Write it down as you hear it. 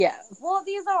Well,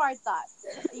 these are our thoughts.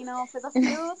 For the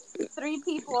few 3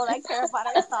 people that care about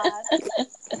our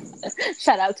thoughts.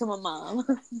 Shout out to my mom.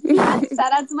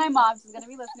 Shout out to my mom. She's gonna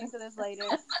be listening to this later.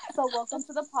 So welcome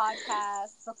to the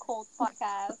podcast, the Cult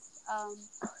Podcast.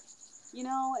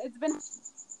 It's been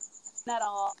at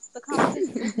all. The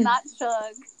competition is not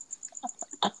Chug.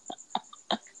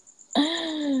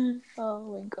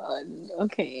 Oh my god.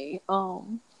 Okay.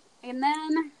 And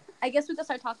then I guess we could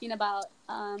start talking about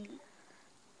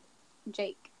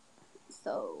Jake.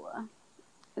 So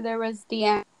there was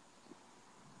DM,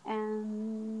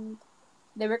 and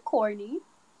they were corny.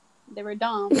 They were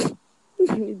dumb.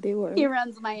 They were. He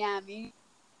runs Miami.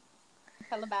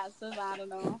 Calabasas, I don't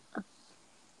know.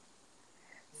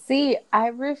 See, I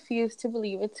refuse to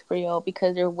believe it's real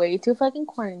because they're way too fucking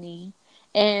corny.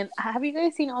 And have you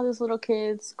guys seen all those little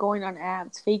kids going on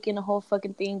apps, faking the whole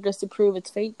fucking thing just to prove it's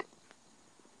fake?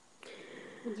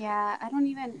 Yeah, I don't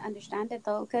even understand it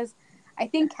though, because I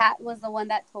think Kat was the one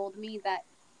that told me that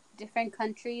different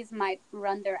countries might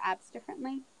run their apps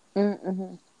differently. Mm-hmm.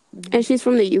 Mm-hmm. And she's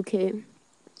from the UK.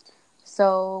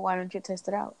 So why don't you test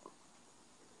it out?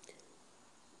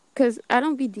 Because I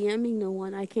don't be DMing no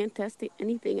one. I can't test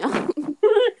anything out.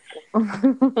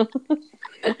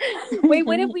 Wait,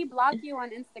 what if we block you on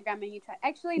Instagram and you try?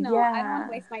 Actually, no, Yeah. I don't want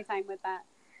to waste my time with that.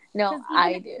 No,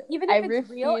 I do. Even if it's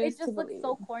real, it just looks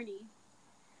so corny.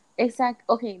 Exactly.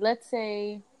 Okay, let's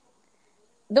say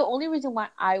the only reason why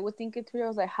I would think it's real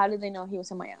is like, how did they know he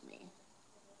was in Miami?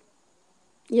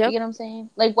 Yep. You get what I'm saying?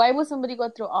 Like, why would somebody go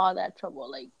through all that trouble?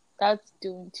 Like, that's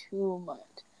doing too much.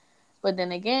 But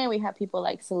then again, we have people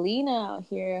like Selena out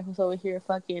here who's over here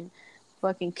fucking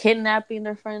kidnapping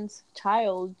their friend's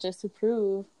child just to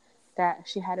prove that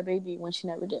she had a baby when she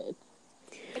never did.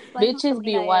 Bitches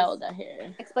be wild out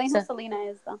here. Explain who Selena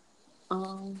is, though.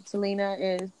 Selena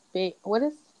is big.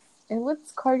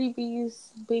 What's Cardi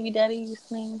B's baby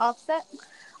daddy's name? Offset.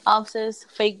 Offset's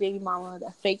fake baby mama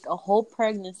that faked a whole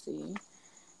pregnancy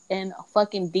and a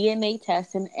fucking DNA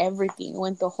test and everything.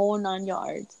 Went the whole 9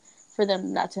 yards for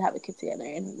them not to have a kid together,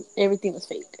 and everything was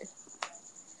fake.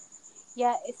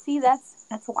 Yeah, see, that's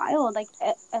wild. Like,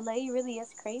 LA really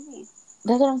is crazy.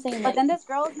 That's what I'm saying. But then this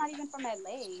girl is not even from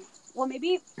LA. Well,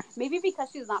 maybe because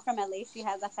she's not from LA, she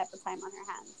has that type of time on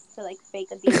her hands to like fake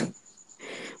a deal.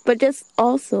 But just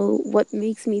also, what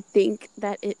makes me think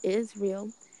that it is real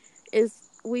is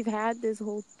we've had this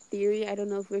whole theory. I don't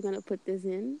know if we're gonna put this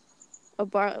in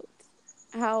about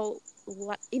how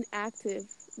inactive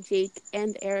Jake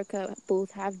and Erica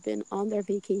both have been on their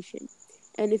vacation,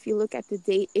 and if you look at the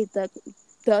date, it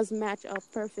does match up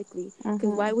perfectly.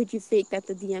 Because why would you fake that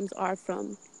the DMs are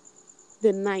from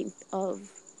the 9th of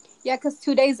because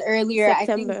 2 days earlier,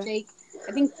 September. I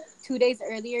think 2 days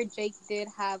earlier, Jake did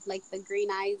have like the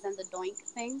green eyes and the doink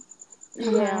thing.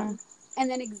 Yeah. And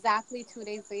then exactly 2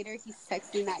 days later, he's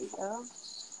texting that girl.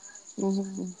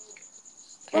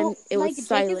 And it was like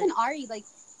silent. Jake isn't Ari. Like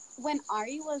when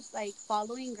Ari was like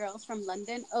following girls from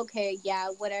London, okay, yeah,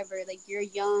 whatever. Like you're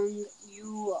young,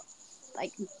 you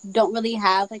like don't really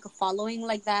have like a following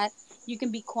like that. You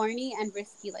can be corny and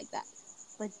risky like that.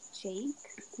 But Jake,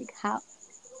 like how?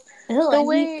 He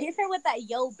hit her with that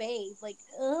yo babe, like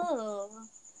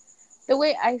The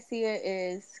way I see it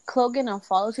is Clogan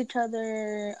unfollows each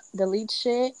other, deletes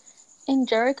shit, and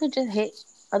Jerica just hit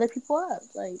other people up.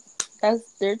 Like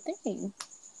that's their thing.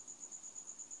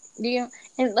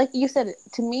 And like you said,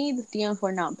 to me the DMs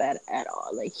were not bad at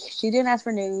all. Like she didn't ask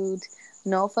for nudes,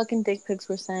 no fucking dick pics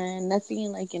were sent,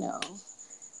 nothing like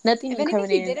nothing. If anything,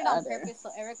 he did it on purpose so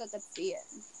Erica could see it.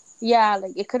 Yeah,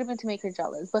 like it could have been to make her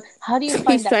jealous. But how do you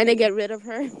find He's trying to get rid of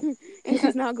her, and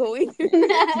she's not going.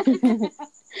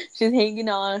 She's hanging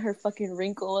on. Her fucking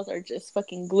wrinkles are just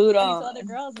fucking glued on. These other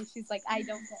girls, and she's like, I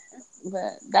don't care.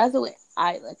 But that's the way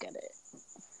I look at it.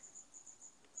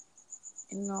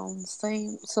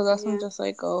 Same. So that's when I'm just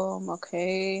like, oh,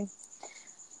 okay.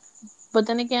 But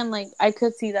then again, like I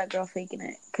could see that girl faking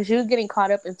it because she was getting caught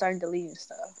up and starting deleting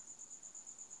stuff.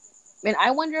 And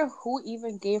I wonder who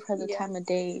even gave her the time of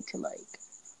day to, like,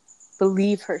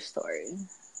 believe her story.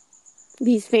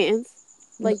 These fans.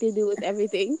 Like they do with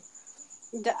everything.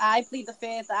 I plead the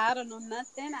fifth. I don't know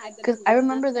nothing. Because I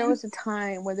remember there was a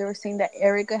time where they were saying that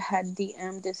Erica had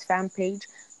DM'd this fan page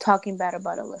talking bad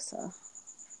about Alyssa.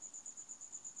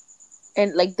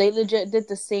 And, like, they legit did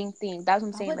the same thing. That's what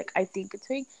I'm saying. Like, I think it's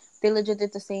fake. They legit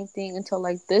did the same thing until,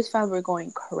 like, this fans were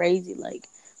going crazy. Like,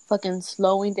 fucking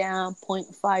slowing down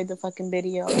 0.5 the fucking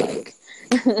video, like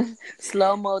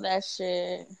slow-mo that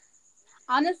shit.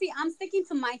 Honestly, I'm sticking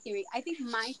to my theory. I think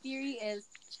my theory is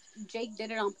Jake did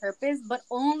it on purpose, but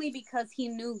only because he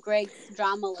knew Greg's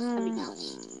drama was coming out.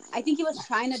 I think he was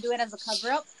trying to do it as a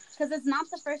cover-up because it's not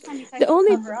the first time he tries The to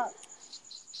only cover up,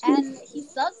 and he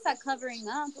sucks at covering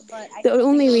up. But I the still think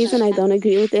only it was an reason I don't attempt.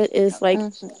 agree with it is like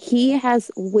Mhm. he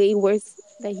has way worse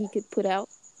that he could put out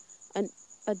an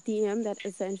a DM that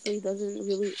essentially doesn't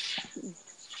really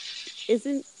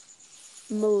isn't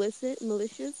malicious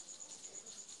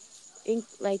in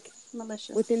like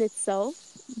Malicious. within itself,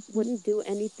 wouldn't do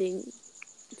anything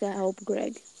to help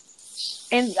Greg.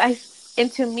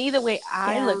 And to me, the way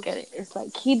I Yeah. look at it is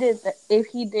like he did that. If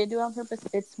he did do it on purpose,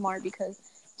 it's smart because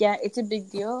yeah, it's a big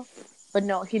deal. But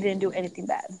no, he didn't do anything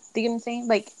bad. Do you get what I'm saying?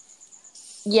 Like,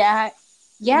 yeah,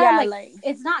 Yeah, yeah, like like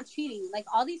it's not cheating. Like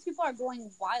all these people are going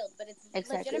wild, but it's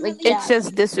exactly, like legitimately It's yeah,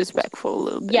 just disrespectful a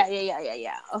little bit.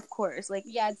 yeah. Of course, like,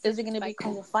 yeah, it's is it gonna be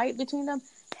cause disrespectful. a fight between them?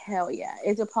 Hell yeah.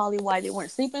 Is it probably why they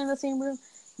weren't sleeping in the same room?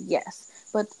 Yes.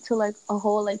 But to like a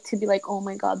whole like to be like, oh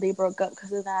my god, they broke up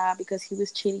because of that because he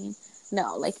was cheating.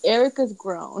 No, like Erica's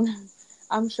grown.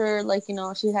 I'm sure, like, you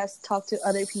know, she has talked to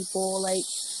other people. Like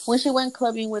when she went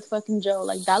clubbing with fucking Joe,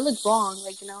 like that looked wrong.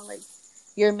 Like, you know, like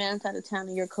you're a man's out of town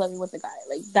and you're clubbing with a guy.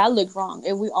 Like that looked wrong,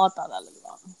 and we all thought that looked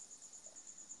wrong.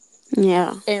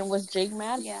 Yeah. And was Jake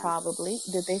mad? Yeah. Probably.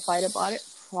 Did they fight about it?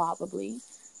 Probably.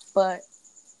 But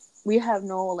we have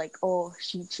no like, oh,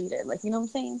 she cheated. Like, you know what I'm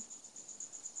saying?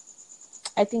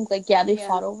 I think like yeah, they Yeah.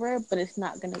 fought over it, but it's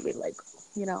not gonna be like,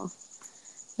 you know,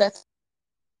 that's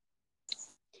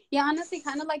Yeah, honestly,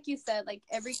 kind of like you said, like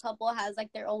every couple has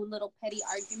like their own little petty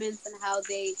arguments and how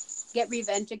they get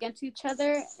revenge against each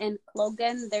other. And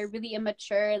Logan, they're really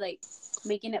immature, like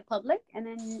making it public. And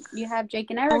then you have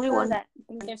Jake and only Erica one. that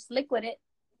think they're slick with it.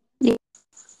 Yeah,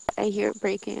 I hear it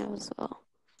breaking as well.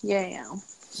 Yeah.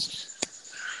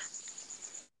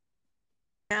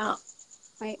 Now,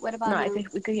 Wait, what about no, I now?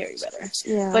 think we could hear you better.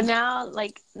 Yeah. But now,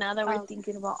 like now that we're Oh,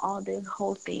 thinking about all this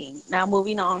whole thing, now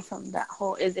moving on from that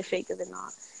whole is it fake, is it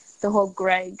not? The whole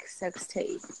Greg sex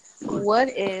tape. What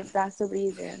if that's the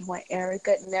reason why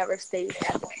Erica never stays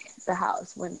at the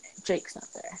house when Jake's not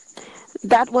there?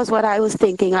 That was what I was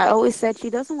thinking. I always said she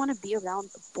doesn't want to be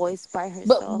around the boys by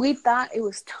But herself. we thought it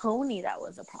was Tony that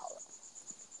was a problem.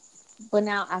 But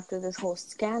now after this whole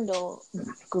scandal,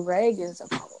 Greg is a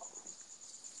problem.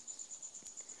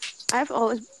 I've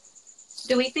always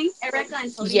do we think Erica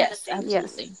and Tony had a Yes, thing? yes.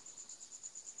 absolutely.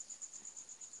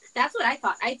 That's what I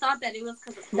thought. I thought that it was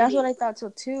because of That's Tony. what I thought so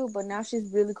too. But now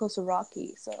she's really close to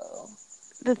Rocky, so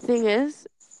The thing is,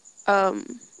 um,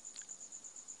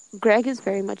 Greg is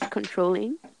very much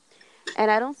controlling, and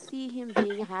I don't see him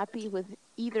being happy with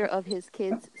either of his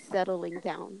kids settling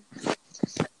down.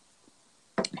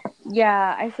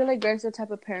 yeah, I feel like Greg's the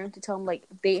type of parent to tell them like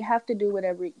they have to do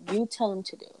whatever you tell them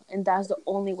to do, and that's the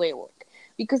only way it works.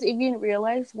 Because if you didn't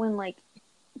realize when like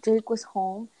Jake was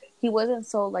home, he wasn't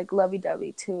so like lovey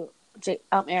dovey to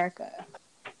Erica,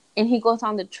 and he goes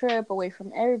on the trip away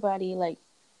from everybody. Like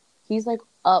he's like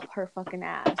up her fucking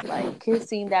ass, like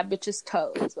kissing that bitch's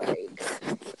toes. Like,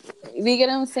 you get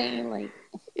what I'm saying? Like,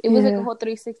 it was like a Yeah. whole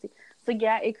 360. So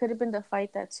yeah, it could have been the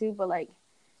fight that too, but like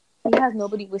he has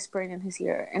nobody whispering in his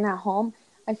ear. And at home,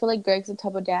 I feel like Greg's the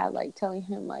type of dad like telling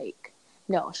him like,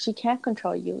 no, she can't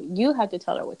control you. You have to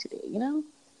tell her what to do. You know?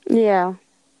 Yeah.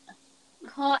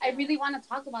 Oh, I really want to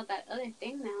talk about that other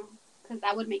thing now because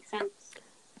that would make sense.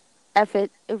 F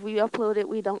it. If we upload it,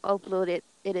 we don't upload it.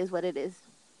 It is what it is.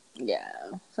 Yeah.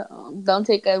 So don't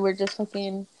take it. We're just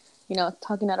fucking, you know,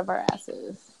 talking out of our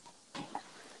asses.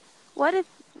 What if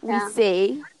we Yeah.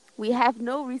 say we have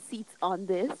no receipts on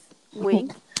this?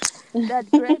 Wink.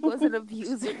 That Greg was an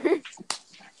abuser.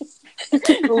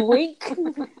 Wink.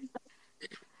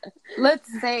 Let's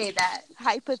say that we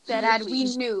Hypothetically.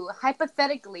 knew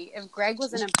hypothetically if Greg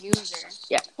was an abuser.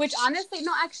 Yeah. Which honestly,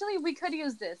 no, actually, we could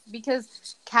use this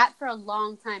because Kat for a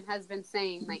long time has been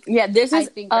saying like, Yeah, this I is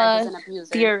think Greg is a an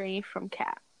abuser. theory from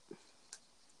Kat.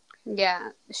 Yeah,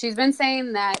 she's been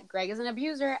saying that Greg is an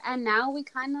abuser, and now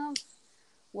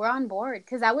we're on board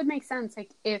because that would make sense.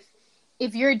 Like if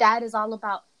your dad is all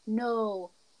about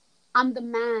no, I'm the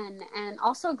man, and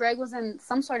also Greg was in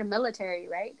some sort of military,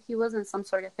 right? He was in some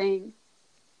sort of thing.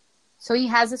 So he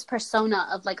has this persona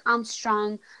of like, I'm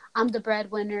strong, I'm the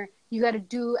breadwinner, you got to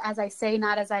do as I say,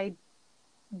 not as I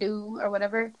do, or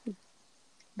whatever.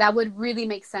 That would really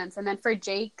make sense. And then for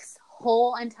Jake's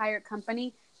whole entire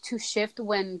company to shift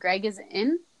when Greg is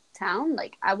in town,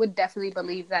 like, I would definitely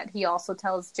believe that he also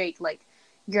tells Jake, like,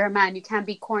 you're a man, you can't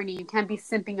be corny, you can't be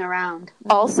simping around.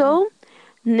 Also,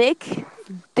 Nick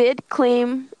did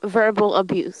claim verbal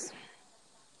abuse.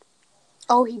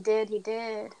 Oh, he did.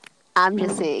 I'm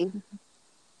just saying.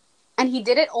 And he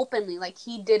did it openly, like,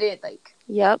 he did it, like,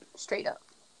 Yep. straight up.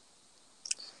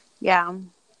 Yeah.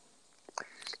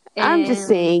 I'm just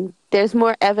saying. There's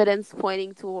more evidence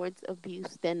pointing towards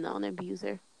abuse than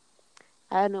non-abuser.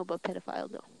 I don't know about pedophile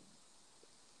though.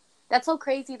 That's so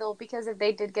crazy though, because if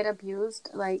they did get abused,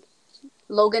 like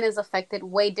Logan is affected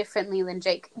way differently than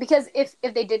Jake. Because if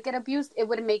they did get abused, it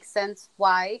would make sense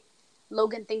why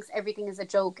Logan thinks everything is a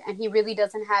joke, and he really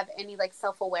doesn't have any like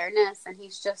self-awareness, and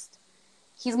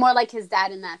he's more like his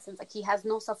dad in that sense. Like he has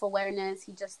no self-awareness.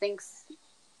 He just thinks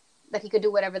that he could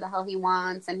do whatever the hell he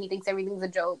wants, and he thinks everything's a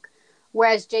joke.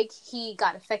 Whereas Jake, he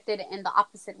got affected in the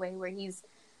opposite way, where he's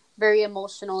very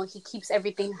emotional. He keeps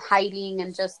everything hiding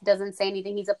and just doesn't say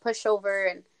anything. He's a pushover,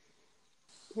 and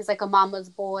he's like a mama's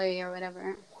boy or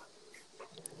whatever.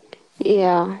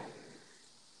 Yeah.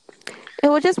 It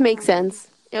would just make sense.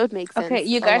 It would make sense. Okay,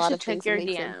 you A guys lot should of check things your would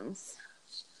make sense.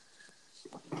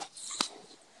 DMs.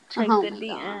 Check Oh the my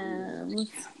DMs.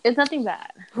 It's nothing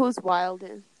bad. Who's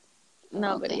wilding?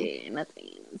 Nobody,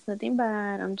 nothing. It's nothing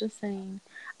bad. I'm just saying.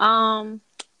 No,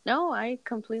 I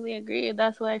completely agree.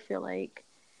 That's what I feel like.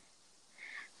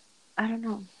 I don't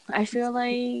know. I feel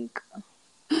like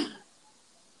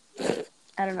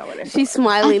I don't know what I feel She's like.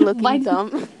 smiling, looking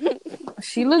dumb.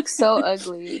 She looks so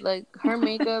ugly. Like her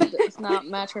makeup does not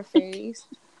match her face.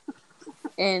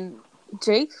 And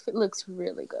Jake looks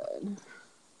really good.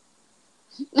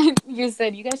 You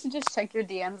said you guys should just check your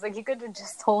DMs. Like you could have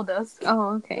just told us.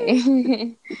 Oh,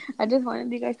 okay. I just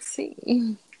wanted you guys to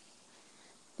see.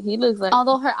 He looks like.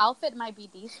 Although her outfit might be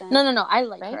decent. No. I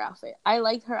like right? her outfit. I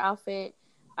liked her outfit.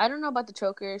 I don't know about the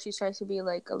choker. She tries to be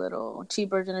like a little cheap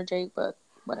version of Jake, but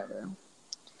whatever.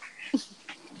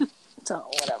 So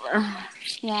whatever.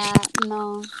 Yeah,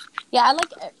 no. Yeah, I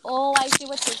like it. Oh, I see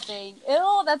what you're saying.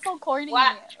 Ew, that's so corny.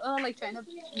 What? Oh, like trying to.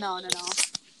 No. No.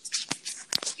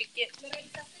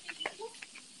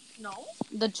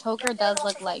 The choker does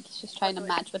look like she's trying to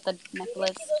match with the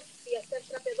necklace.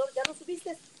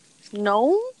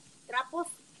 No.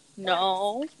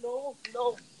 No.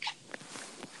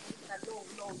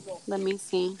 Let me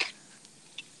see.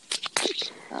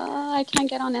 I can't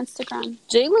get on Instagram.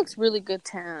 Jay looks really good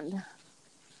tanned.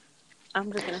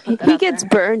 I'm just gonna put that He out gets there.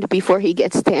 burned before he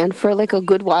gets tan. For like a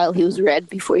good while, he was red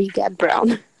before he got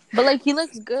brown. But like he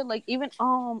looks good. Like even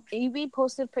AB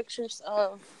posted pictures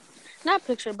of, not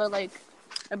picture, but like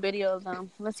a video of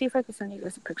them. Let's see if I can send you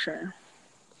guys a picture.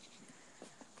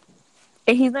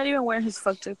 And he's not even wearing his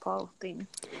fuck Jake Paul thing.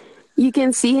 You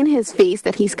can see in his face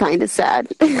that he's kind of sad.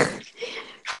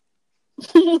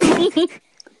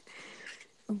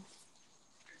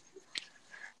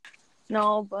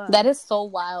 No, but That is so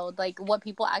wild. Like what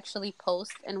people actually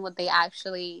post and what they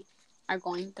actually are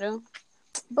going through.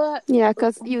 but Yeah,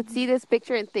 because you'd see this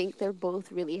picture and think they're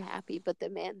both really happy, but the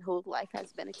man's whole life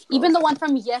has been exposed. Even the one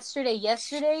from yesterday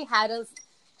had us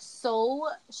so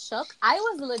shook. I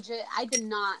was legit. I did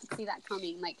not see that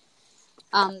coming. Like,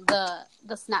 the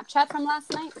Snapchat from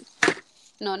last night.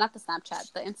 No, not the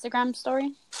Snapchat. The Instagram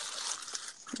story.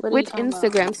 what are Which you talking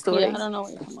Instagram about? story? Yeah, I don't know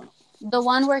what you're talking about. The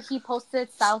one where he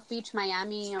posted South Beach,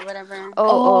 Miami, or whatever.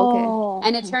 Okay.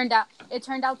 And it turned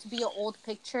out to be an old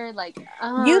picture. Like,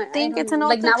 You think it's an old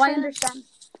like picture? now I understand.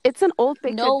 It's an old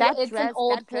picture. No, that it's dress, an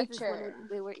old that dress picture. is when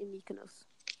they were in Mykonos.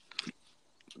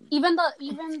 Even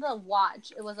the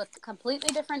watch, it was a completely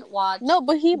different watch. No,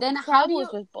 but he Then how do you?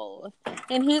 travels with both,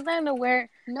 and he's not gonna wear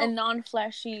No. a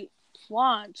non-flashy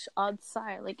watch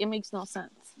outside. Like it makes no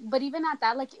sense. But even at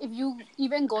that, like, if you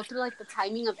even go through, like, the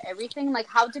timing of everything, like,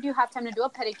 how did you have time to do a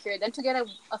pedicure, then to get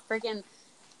a freaking,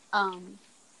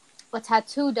 a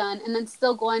tattoo done, and then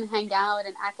still go and hang out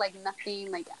and act like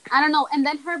nothing, like, I don't know. And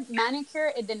then her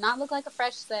manicure, it did not look like a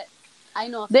fresh set. I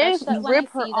know a They fresh set when I rip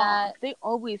her see off. that. They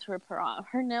always rip her off.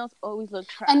 Her nails always look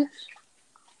trash. And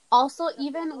also,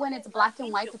 even when it's black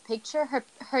and white, the picture,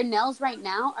 her nails right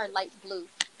now are light blue.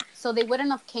 So they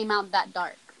wouldn't have came out that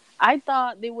dark. I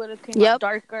thought they would have came out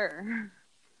darker.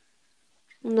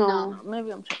 No. Maybe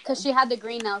I'm tripping. Because she had the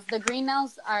green nails. The green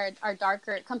nails are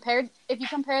darker. If you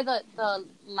compare the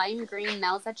lime green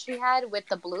nails that she had with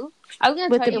the blue, I was gonna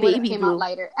with try the it would have baby came blue. out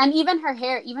lighter. And even her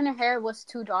hair was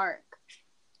too dark.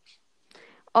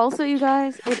 Also, you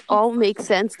guys, it all makes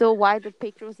sense though why the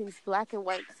picture was in black and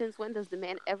white. Since when does the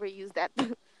man ever use that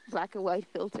black and white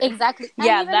filter? Exactly. And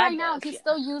Yeah, even that right now, does, he's yeah.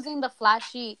 still using the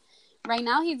flashy. Right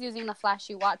now, he's using the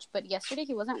flashy watch, but yesterday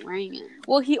he wasn't wearing it.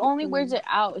 Well, he only wears it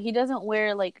out. He doesn't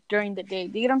wear like during the day.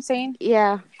 Do you get what I'm saying?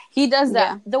 Yeah. He does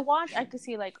that. Yeah. The watch, I could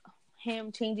see like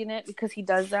him changing it because he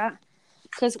does that.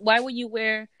 Because why would you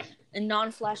wear a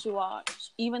non-flashy watch,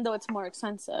 even though it's more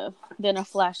expensive than a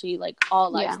flashy like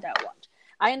all lifestyle watch?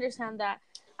 I understand that.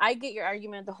 I get your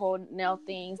argument. The whole nail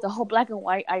things, the whole black and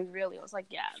white. I really was like,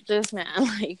 yeah, this man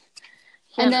like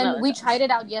And then we tried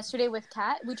it out yesterday with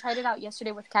Kat.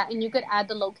 And you could add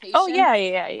the location. Oh, yeah.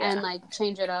 And, like,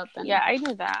 change it up. And yeah, I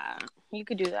knew that. You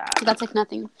could do that. That's, like,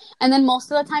 nothing. And then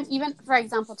most of the time, even, for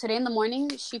example, today in the morning,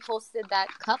 she posted that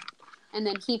cup. And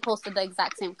then he posted the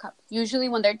exact same cup. Usually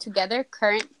when they're together,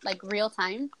 current, like, real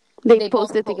time, they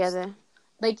post it together.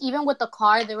 Like, even with the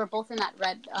car, they were both in that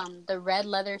the red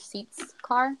leather seats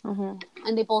car. Mm-hmm.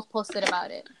 And they both posted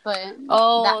about it. But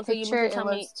that picture, it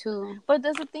was too... But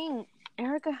that's the thing.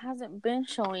 Erica hasn't been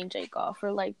showing Jake off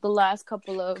for, like, the last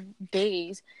couple of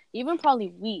days. Even probably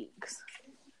weeks.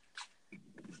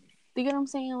 Do you get what I'm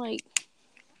saying? Like...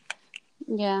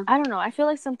 Yeah. I don't know. I feel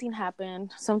like something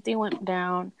happened. Something went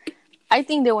down. I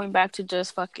think they went back to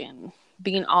just fucking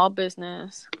being all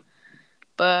business.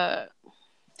 But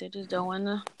they just don't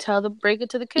want to break it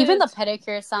to the kids. Even the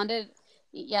pedicure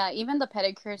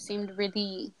seemed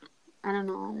really, I don't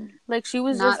know. Like, she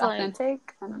was not just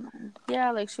authentic. I don't know.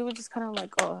 Yeah, like, she was just kind of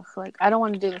like, oh, like, I don't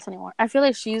want to do this anymore. I feel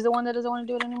like she's the one that doesn't want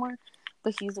to do it anymore.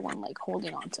 But he's the one, like,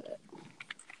 holding on to it.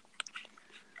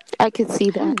 I could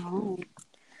see that.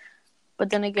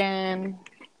 But then again,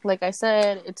 like I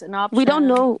said, it's an option. We don't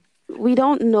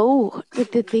know.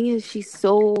 But the thing is, she's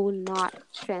so not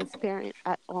transparent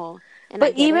at all. And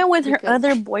but even with her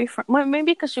other boyfriend, well,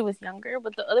 maybe because she was younger,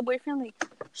 but the other boyfriend, like,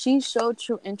 she showed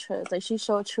true interest. Like, she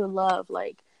showed true love.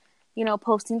 Like, you know,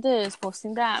 posting this,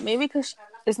 posting that. Maybe because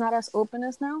it's not as open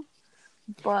as now.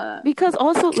 But because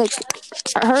also, like,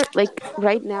 her, like,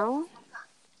 right now,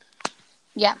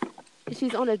 yeah,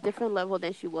 she's on a different level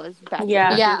than she was back then.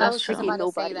 Yeah, I was just about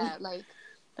to say that. Like,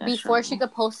 before she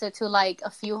could post it to, like, a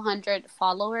few hundred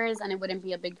followers and it wouldn't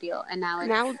be a big deal. And now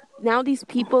it's... Now these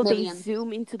people, they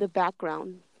zoom into the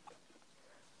background.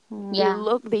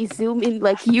 Yeah. They zoom in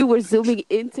like you were zooming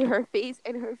into her face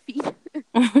and her feet.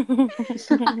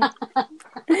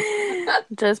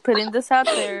 Just putting this out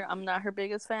there. I'm not her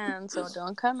biggest fan, so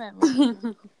don't come at me.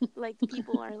 Like,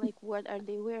 people are like, what are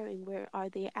they wearing? Where are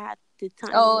they at the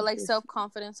time? Oh, like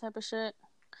self-confidence type of shit?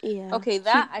 Yeah. Okay,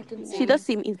 that I can see. She does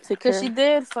seem insecure. Because she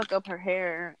did fuck up her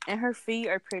hair, and her feet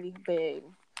are pretty big.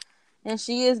 And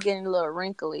she is getting a little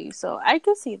wrinkly, so I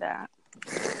can see that.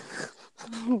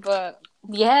 But...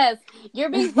 Yes,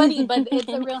 you're being funny, but it's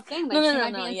a real thing.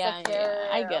 Like, no, yeah,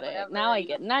 I get it. Now I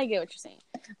get what you're saying.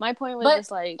 My point was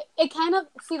just like... It kind of...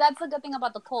 See, that's the good thing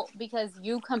about the cult, because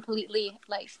you completely...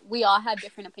 Like, we all have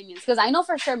different opinions. Because I know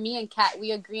for sure me and Kat, we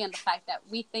agree on the fact that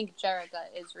we think Jerrica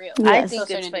is real. Yes. I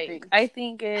think it's fake. I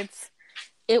think it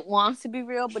wants to be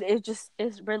real, but it's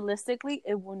realistically,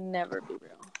 it will never be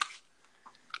real.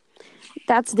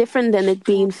 That's different than it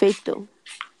being fake, though.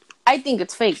 I think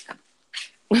it's fake.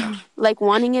 Like,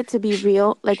 wanting it to be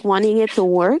real, like, wanting it to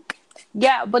work.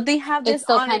 Yeah, but they have this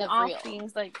on and off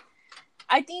things. Like,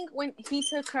 I think when he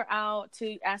took her out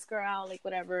to ask her out, like,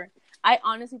 whatever, I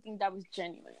honestly think that was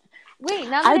genuine. Wait,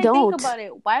 now that I think about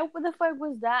it, why the fuck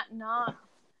was that not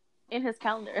in his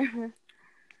calendar?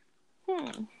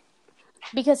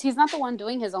 Because he's not the one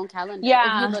doing his own calendar.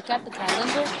 Yeah. If you look at the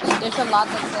calendar, there's a lot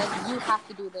that says you have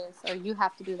to do this or you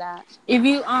have to do that. If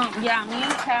you, yeah, me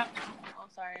and Kat... Oh,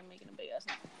 sorry, I'm making a big ass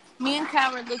noise. Me and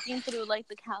Kat were looking through, like,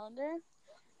 the calendar,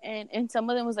 and some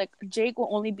of them was like, Jake will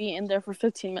only be in there for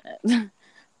 15 minutes.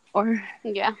 Or,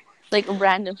 yeah, like,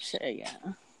 random shit,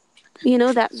 yeah. You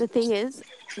know, that the thing is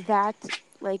that,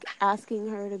 like, asking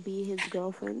her to be his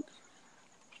girlfriend,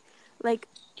 like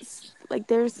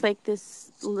there's, like,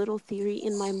 this little theory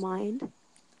in my mind.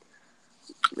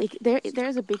 Like,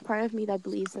 there's a big part of me that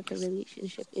believes that the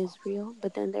relationship is real,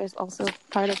 but then there's also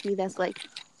part of me that's like,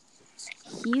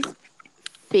 he's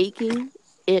faking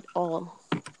it all.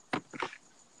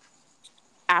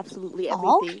 Absolutely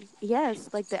everything. Yes,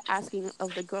 like the asking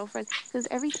of the girlfriend. Because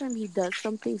every time he does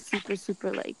something super,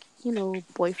 super, like, you know,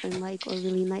 boyfriend-like or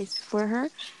really nice for her,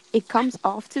 it comes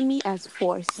off to me as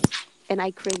forced. And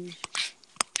I cringe.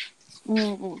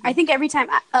 Mm-hmm. I think every time...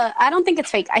 I don't think it's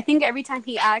fake. I think every time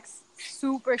he acts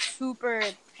super, super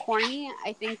corny,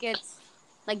 I think it's,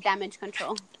 like, damage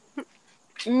control.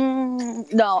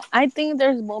 No, I think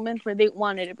there's moments where they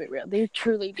want it to be real. They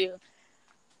truly do.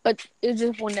 But it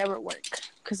just will never work.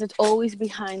 Because it's always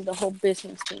behind the whole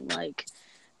business thing. Like,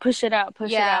 push it out,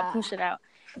 push it out.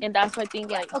 And that's why I think,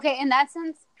 like... Okay, in that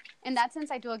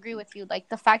sense, I do agree with you. Like,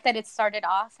 the fact that it started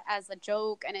off as a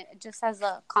joke and it just as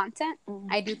a content,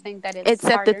 I do think that it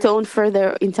set the tone for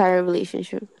their entire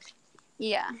relationship.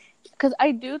 Yeah. Because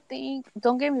I do think,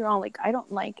 don't get me wrong, like, I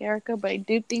don't like Erica, but I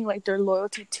do think, like, their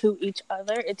loyalty to each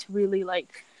other, it's really,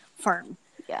 like, firm.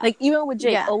 Yeah. Like, even with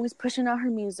Jake, always pushing out her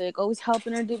music, always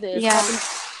helping her do this. Yeah.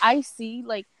 I see,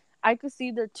 like, I could see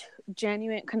their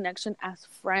genuine connection as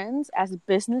friends, as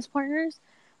business partners,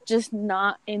 just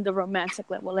not in the romantic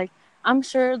level. Like, I'm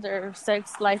sure their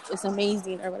sex life is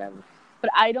amazing or whatever, but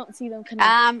I don't see them connect.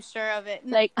 I'm sure of it.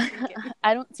 Like,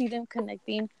 I don't see them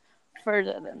connecting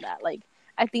further than that. Like,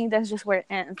 I think that's just where it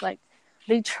ends. Like,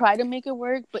 they try to make it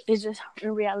work, but it's just,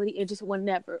 in reality, it just will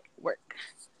never work.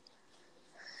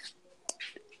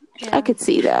 I could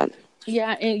see that.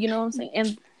 Yeah, and you know what I'm saying?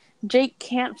 And Jake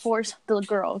can't force the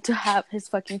girl to have his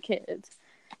fucking kids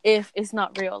if it's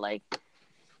not real. Like,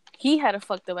 he had a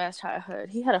fucked up ass childhood.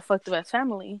 He had a fucked up ass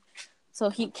family. So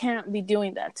he can't be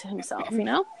doing that to himself, you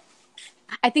know?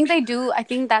 I think they do. I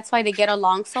think that's why they get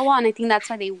along so well, and I think that's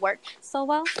why they work so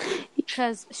well.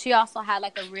 Because she also had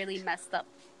like a really messed up,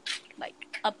 like,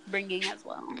 upbringing as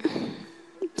well.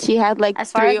 She had like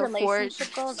As far 3 as or 4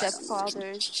 relationship goes, I don't know.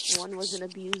 stepfathers. One was an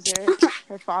abuser.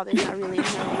 Her father's not really in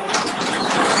her life.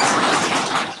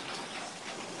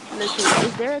 Listen,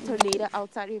 is there a tornado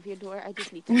outside of your door? I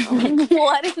just need to know.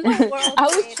 What in the world? I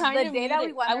was Babe? trying The to day mute that it.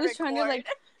 we want I to was trying to record. like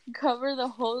cover the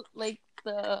whole like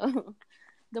the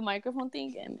microphone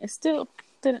thing, and it still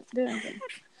didn't.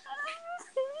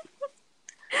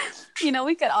 You know,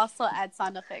 we could also add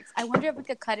sound effects. I wonder if we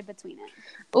could cut it between it.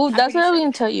 Oh, that's what I was sure.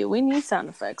 gonna tell you. We need sound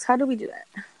effects. How do we do that?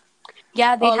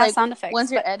 Yeah, they have like, sound effects.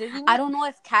 Once you're but editing, I don't know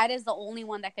if Kat is the only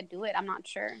one that could do it. I'm not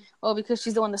sure. Oh, because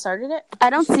she's the one that started it? I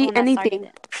don't She's the see one that started anything.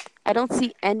 it. I don't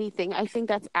see anything. I think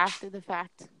that's after the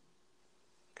fact.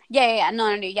 Yeah. No.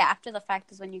 Yeah, after the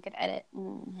fact is when you could edit.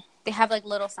 They have like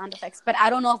little sound effects, but I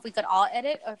don't know if we could all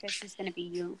edit or if it's just gonna be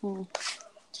you.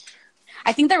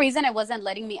 I think the reason it wasn't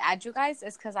letting me add you guys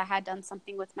is because I had done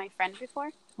something with my friend before,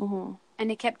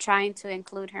 and it kept trying to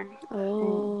include her.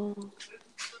 Oh.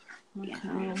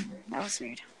 Yeah, that was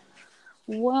weird.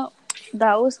 Well,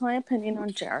 that was my opinion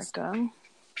on Jericho.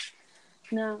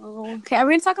 No. Okay, I'm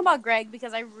gonna talk about Greg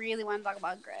because I really want to talk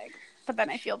about Greg, but then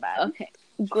I feel bad. Okay,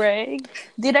 Greg.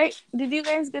 Did you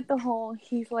guys get the whole?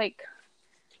 He's like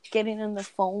getting on the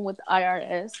phone with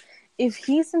IRS. If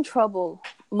he's in trouble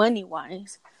money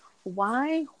wise,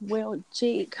 why will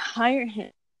Jake hire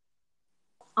him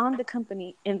on the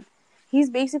company? And he's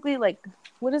basically like,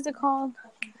 what is it called?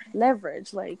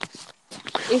 Leverage. Like,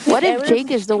 what if Jake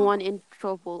is the one in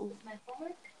trouble?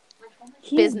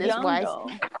 Business wise.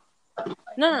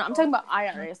 No. I'm talking about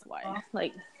IRS wise.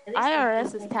 Like,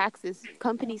 IRS is taxes.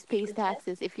 Companies pays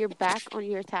taxes. If you're back on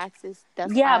your taxes,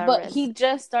 that's yeah. IRS. But he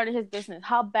just started his business.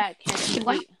 How back can he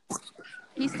be?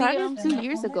 He started 2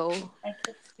 years ago.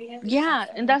 Yeah,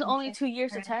 and that's only 2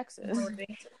 years of taxes.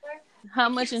 How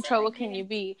much in trouble can you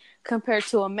be compared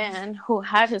to a man who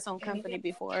had his own company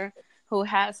before, who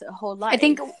has a whole life? I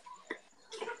think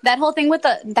that whole thing with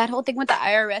the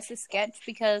IRS is sketch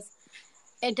because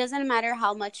it doesn't matter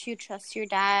how much you trust your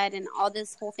dad and all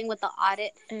this whole thing with the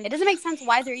audit. It doesn't make sense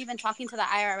why they're even talking to the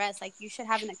IRS. Like, you should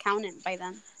have an accountant by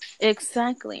then.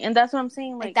 Exactly, and that's what I'm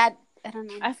saying. Like that, I don't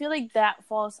know. I feel like that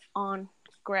falls on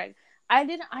Greg. I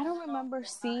don't remember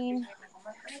seeing.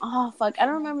 Oh fuck! I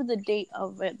don't remember the date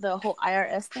of it, the whole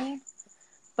IRS thing,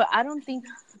 but I don't think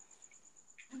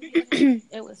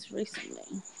it was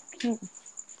recently,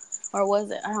 or was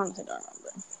it? I don't think I remember.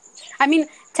 I mean,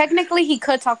 technically, he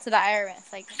could talk to the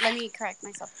IRS. Like, let me correct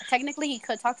myself. Technically, he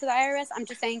could talk to the IRS. I'm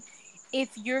just saying, if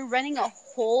you're running a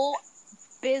whole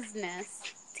business,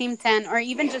 Team 10, or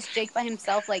even just Jake by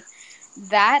himself, like,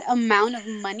 that amount of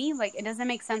money, like, it doesn't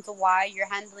make sense why you're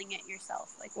handling it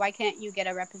yourself. Like, why can't you get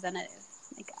a representative?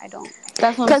 Like, I don't.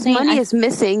 That's what I'm saying. Because money is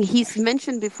missing. He's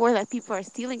mentioned before that people are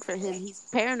stealing from him. He's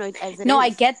paranoid as it is. No, I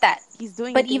get that. He's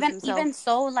doing but things himself. even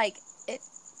so, like,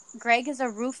 Greg is a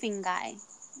roofing guy.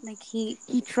 Like, he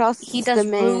trusts he does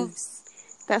the man.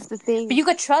 roofs. That's the thing. But you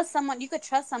could trust someone,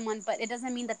 but it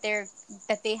doesn't mean that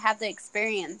they have the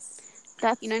experience.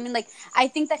 You know what I mean? Like, I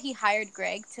think that he hired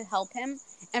Greg to help him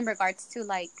in regards to,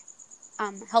 like,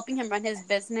 helping him run his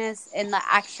business in the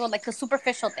actual, like, the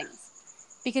superficial things.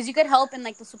 Because you could help in,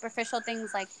 like, the superficial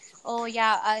things, like, oh,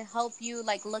 yeah, I'll help you,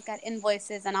 like, look at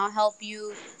invoices, and I'll help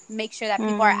you make sure that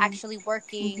people are actually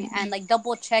working and, like,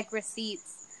 double-check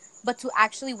receipts. But to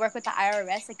actually work with the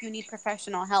IRS, like, you need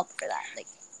professional help for that. Like,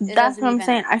 that's what I'm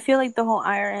saying. I feel like the whole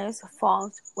IRS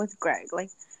falls with Greg.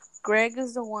 Like, Greg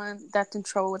is the one that's in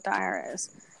trouble with the IRS,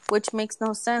 which makes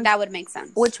no sense. That would make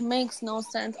sense. Which makes no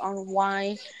sense on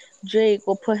why Jake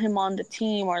will put him on the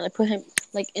team or like put him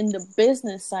like in the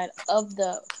business side of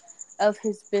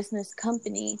his business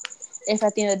company. If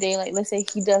at the end of the day, like, let's say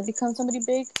he does become somebody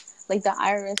big, like, the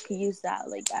IRS could use that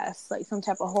like as like some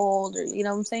type of hold, or you know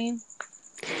what I'm saying.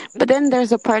 But then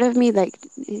there's a part of me, like,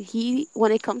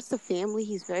 when it comes to family,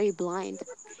 he's very blind.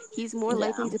 He's more Yeah.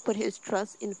 likely to put his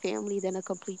trust in family than a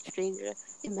complete stranger.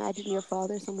 Imagine your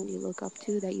father, someone you look up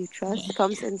to that you trust,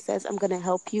 comes and says, I'm going to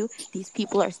help you. These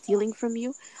people are stealing from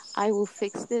you. I will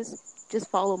fix this. Just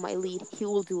follow my lead. He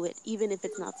will do it, even if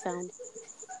it's not sound.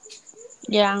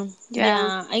 Yeah. Yeah.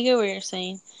 Yeah. I get what you're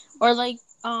saying. Or like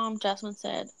Jasmine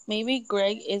said, maybe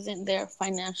Greg isn't there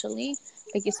financially.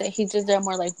 Like you said, he's just there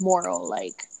more like moral,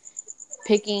 like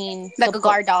picking Like a support.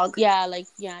 guard dog. Yeah, like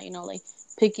yeah, like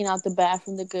picking out the bad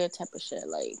from the good type of shit.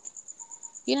 Like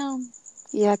you know.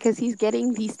 Yeah, because he's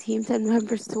getting these Team 10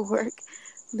 members to work.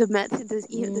 Hmm.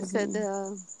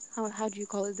 How do you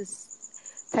call it? This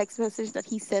text message that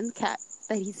he sent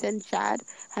Chad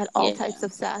had all Yeah. types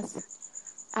of sass.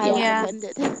 I was Yeah. Yeah.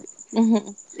 offended. Hmm.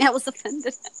 I was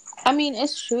offended. I mean,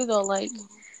 it's true though. Like,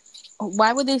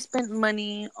 why would they spend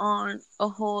money on a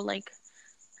whole like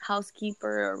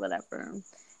housekeeper or whatever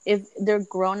if they're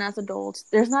grown as adults?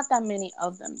 There's not that many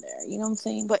of them there. You know what I'm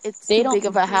saying? But it's They too big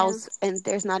of don't. a Yeah. house, and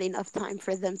there's not enough time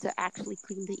for them to actually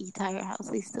clean the entire house.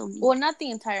 They still Well, need. not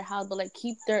the entire house, but like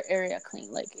keep their area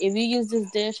clean. Like if you use this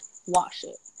dish, wash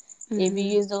it. If you Mm-hmm.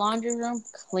 use the laundry room,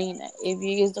 clean it. If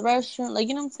you use the restroom, like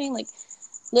you know what I'm saying, like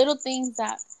little things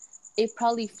that it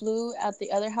probably flew at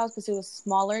the other house because it was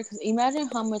smaller. Because imagine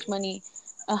how much money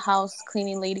a house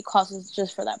cleaning lady costs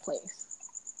just for that place.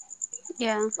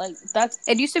 Yeah. Like that's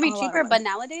It used to a be lot of cheaper, money, but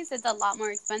nowadays it's a lot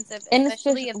more expensive, and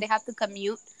especially especially if they have to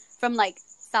commute from like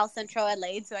South Central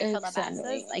LA to like Calabasas.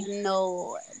 exactly. Like,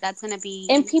 no, that's gonna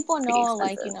And be people pretty know,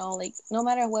 like expensive. like no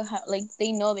matter what, like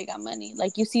they know they got money.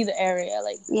 Like you see the area,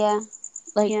 Yeah.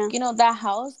 like Yeah. that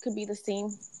house could be the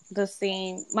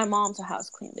same. My mom's a house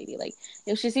clean lady. Like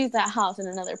if she sees that house in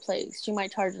another place, she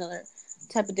might charge another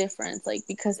type of difference, like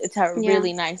because it's a Yeah.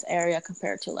 really nice area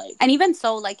compared to like And even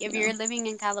so, like if you know you're living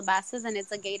in Calabasas and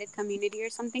it's a gated community or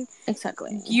something,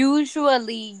 exactly.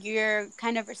 usually you're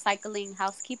kind of recycling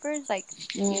housekeepers. Like,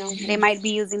 they Hmm. might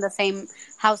be using the same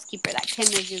housekeeper that Kim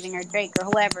is using or Drake or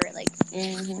whoever. Like,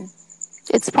 Hmm.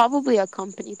 It's probably a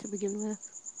company to begin with.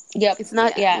 Yep. It's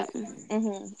not. yeah.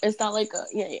 Yeah. It's not like a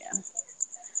yeah.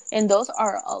 And those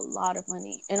are a lot of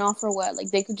money. And all for what?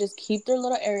 Like they could just keep their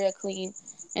little area clean,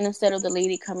 and instead of the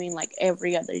lady coming like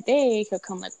every other day, he'll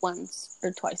come like once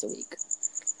or twice a week.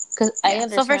 Because I Yeah. So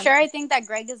for understand. sure, I think that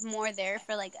Greg is more there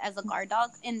for like as a guard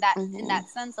dog in Hmm. that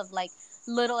sense of like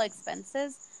little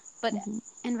expenses, but Hmm.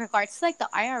 in regards to like the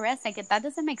IRS, like that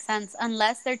doesn't make sense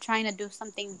unless they're trying to do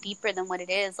something deeper than what it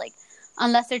is. Like,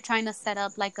 unless they're trying to set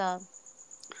up like a.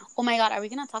 Oh my God, are we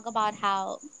gonna talk about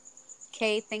how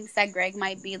Kay thinks that Greg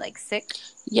might be like sick?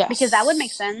 Because that would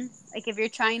make Yes. sense. Like if you're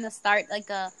trying to start like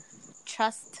a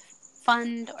trust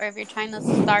fund, or if you're trying to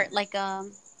start like a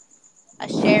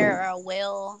share or a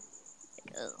will.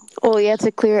 Like, ugh, Oh yeah,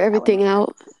 to clear that would everything make sense.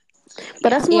 out. But Yeah.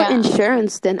 that's more Yeah.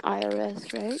 insurance than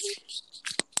IRS, right?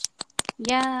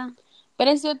 Yeah. But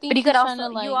I still But think he's trying to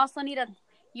like.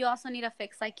 you also need to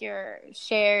fix like your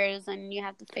shares, and you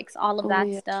have to fix all of Oh that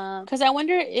yeah, stuff. Because I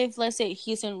wonder if, let's say,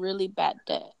 he's in really bad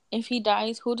debt. If he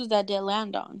dies, who does that debt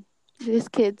land on? his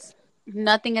kids.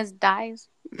 Nothing is dies.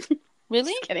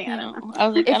 Really? Just kidding. I don't know. No. I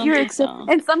was like, I If don't you're think accept, so.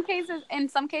 In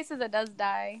some cases, it does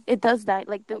die. it does die.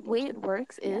 Like the Like if way it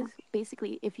works yeah, is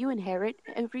basically if you inherit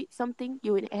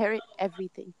you inherit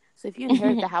everything. So if you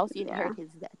inherit the house, you yeah. inherit his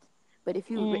debt. But if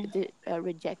you Mm,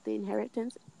 reject the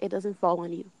inheritance, it doesn't fall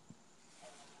on you.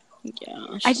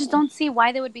 yeah, I just sure. don't see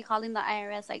why they would be calling the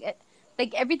IRS like it.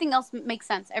 Like everything else makes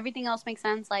sense. Everything else makes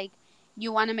sense. Like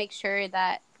you want to make sure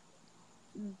that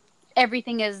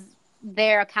everything is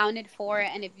there accounted for,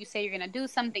 and if you say you're gonna do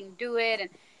something, do it. And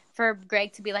for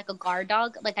Greg to be like a guard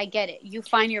dog, like I get it. You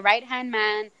find your right hand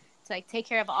man to like take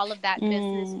care of all of that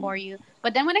business Mm. for you.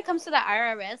 But then when it comes to the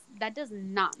IRS, that does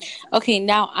not make sense to Okay, me.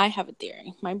 now I have a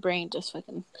theory. My brain just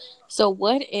fucking. So,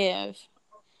 what if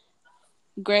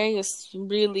Greg is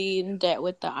really in debt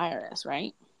with the IRS,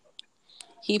 right?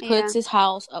 He Yeah, puts his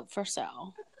house up for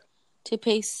sale to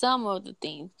pay some of the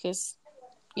things because,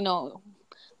 you know,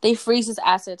 they freeze his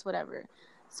assets, whatever.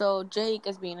 So Jake,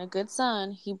 as being a good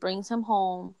son, he brings him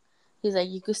home. He's like,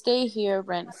 you could stay here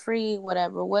rent free,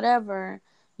 whatever, whatever.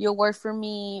 You'll work for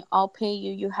me. I'll pay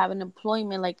you. You have an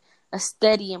employment, like a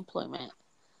steady employment.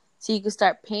 So you could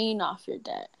start paying off your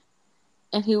debt.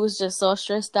 And he was just so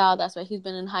stressed out. That's why he's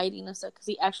been in hiding and stuff because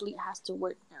he actually has to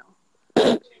work now.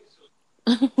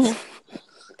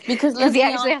 Because because let's he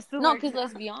be actually on has to no, work because now.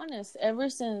 let's be honest. Ever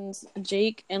since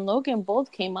Jake and Logan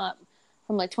both came up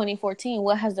from like 2014,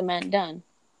 what has the man done?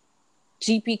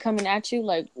 GP coming at you,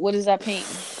 like what is that paying?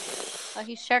 Oh,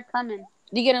 he's sure coming.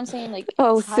 Do you get what I'm saying?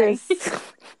 Oh Sorry. sis.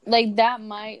 That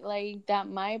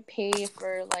might pay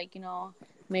for like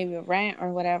maybe rent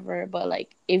or whatever. But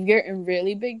like if you're in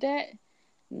really big debt,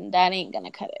 that ain't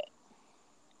gonna cut it.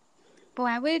 But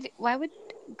why would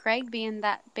Greg be in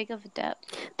that big of a debt?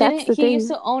 That's the He used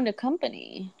thing. to own the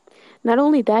company? Not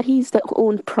only that, he used to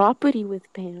own property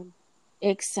with Pam.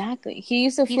 Exactly. He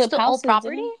used to He used flip to own houses,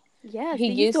 property? didn't Yes, he?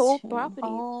 they used to own To. property.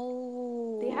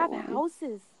 They have Oh.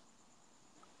 houses.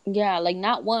 Yeah, like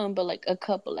not one, but like a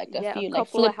couple, like a Yeah, a few, like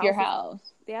couple of flip your houses.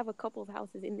 house. They have a couple of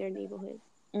houses in their neighborhood.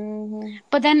 Mm-hmm.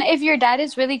 But then if your dad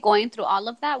is really going through all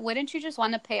of that, wouldn't you just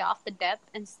want to pay off the debt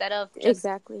instead of just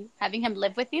Exactly. having him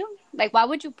live with you? Like, why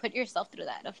would you put yourself through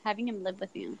that of having him live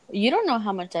with you? You don't know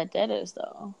how much that debt is,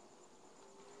 though.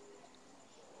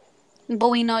 But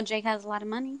we know Jake has a lot of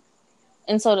money.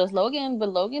 And so does Logan, but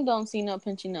Logan don't see no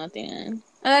pinching nothing. And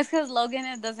that's because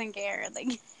Logan doesn't care.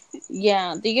 Like,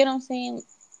 Yeah, do you get what I'm saying?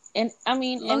 And I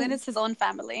mean, Logan is his own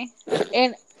family.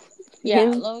 and yeah,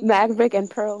 Him, Logan. Maverick, and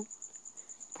Pearl.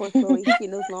 Poor Chloe. She's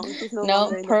no No,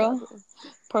 longer in the closet.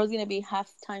 Pearl's gonna be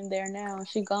half time there now.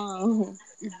 She gone.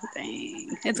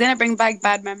 Dang. It's gonna bring back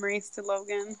bad memories to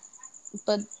Logan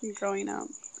But growing up.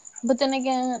 but then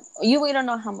again, we don't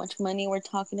know how much money we're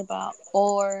talking about.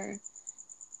 Or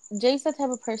Jay's the type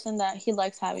of person that he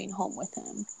likes having home with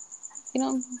him. You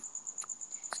know,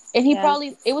 and he Yeah.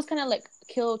 probably, it was kind of like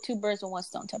kill two birds with one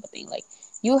stone type of thing. Like,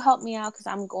 you help me out because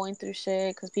I'm going through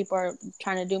shit because people are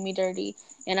trying to do me dirty,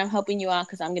 and I'm helping you out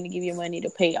because I'm gonna give you money to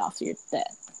pay off your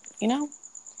debt. You know,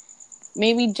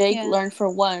 maybe Jake learned for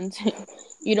once.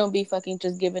 You don't be fucking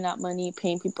just giving out money,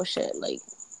 paying people shit. Like,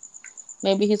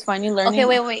 maybe he's finally learning.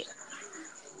 Okay, wait.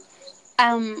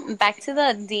 Back to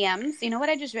the DMs. You know what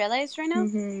I just realized right now?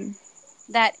 Mm-hmm.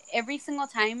 That every single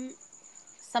time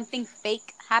something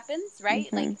fake happens, right?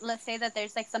 Mm-hmm. Like, let's say that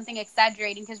there's like something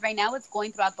exaggerating, because right now it's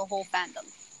going throughout the whole fandom.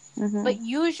 Mm-hmm. But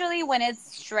usually when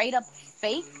it's straight up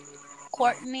fake,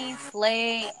 Courtney,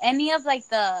 Slay, any of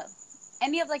the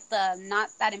not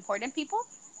that important people,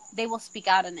 they will speak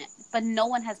out on it. But no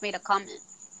one has made a comment.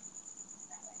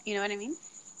 You know what I mean?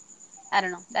 I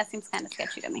don't know. That seems kind of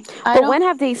sketchy to me. But when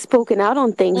have they spoken out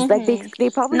on things? Mm-hmm. Like they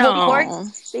probably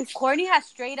Courtney has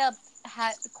straight up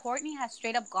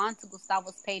gone to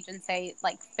Gustavo's page and say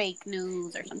like fake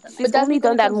news or something. She's only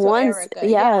done that once.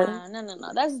 Yeah.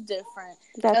 No, that's different.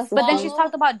 That's But then she's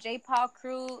talked about J-Paw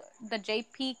crew, the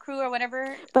JP crew or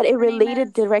whatever. But it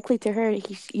related directly to her.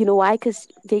 You know why? Because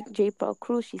J-Paw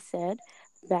crew, she said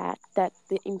that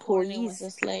the employees,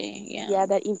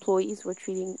 that employees were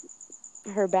treating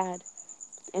her bad.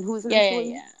 And who's an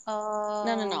employee?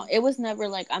 No. It was never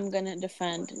like, I'm gonna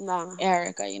defend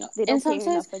Erica, you know. They don't pay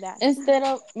enough for that. Instead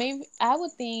of, maybe I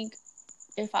would think,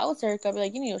 if I was Erica, I'd be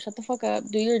like, you know, shut the fuck up,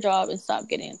 do your job, and stop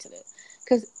getting into this.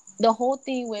 Because the whole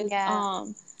thing with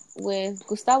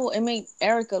Gustavo, it made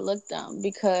Erica look dumb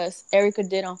because Erica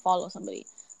did unfollow somebody.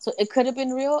 So it could have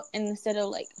been real, and instead of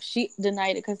like, she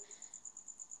denied it. Because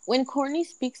when Courtney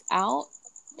speaks out,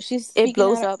 she's speaking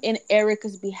out in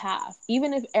Erica's behalf,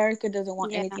 even if Erica doesn't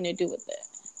want anything to do with it.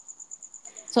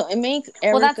 So it makes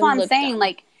Erica. Well, that's what I'm saying. Dumb.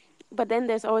 Like, but then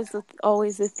there's always the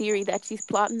theory that she's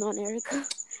plotting on Erica.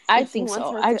 I think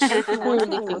so. I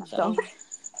truly think so.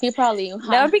 He probably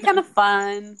that would be kind of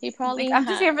fun. He probably. Like, I'm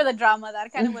just here for the drama.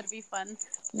 That kind of would be fun.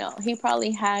 No, he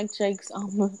probably hacked Jake's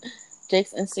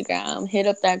Instagram, hit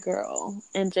up that girl,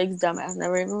 and Jake's dumbass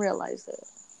never even realized it.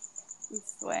 I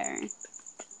swear.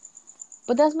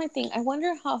 But that's my thing. I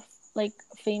wonder how like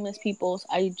famous people's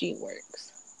IG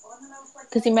works.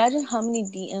 Because imagine how many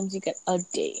DMs you get a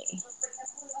day.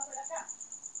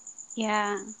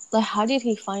 Yeah. Like, how did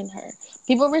he find her?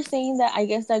 People were saying that I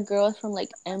guess that girl is from like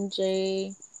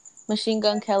MJ, Machine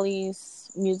Gun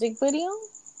Kelly's music video.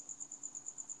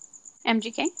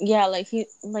 MGK? Yeah,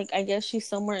 I guess she's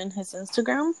somewhere in his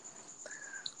Instagram.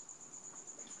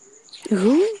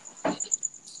 Who?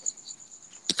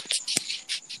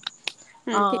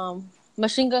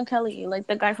 Machine Gun Kelly, like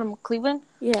the guy from Cleveland.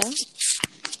 Yeah.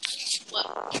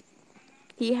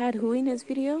 He had who in his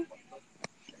video?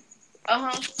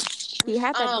 He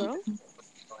had that girl?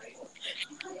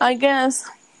 I guess.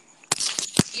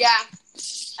 Yeah.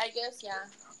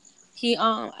 He,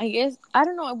 I guess, I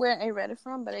don't know where I read it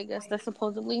from, but I guess that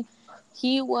supposedly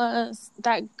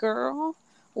that girl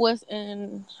was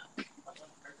in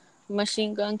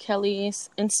Machine Gun Kelly's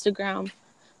Instagram,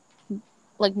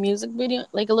 like, music video,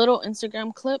 like a little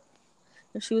Instagram clip,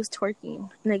 and she was twerking,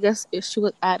 and I guess she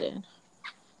was added.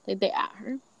 Like, they at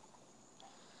her.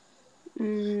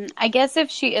 I guess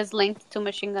if she is linked to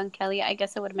Machine Gun Kelly, I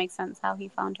guess it would make sense how he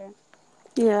found her.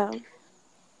 Yeah.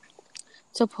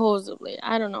 Supposedly.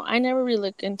 I don't know. I never really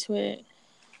looked into it.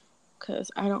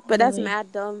 Because I don't. But that's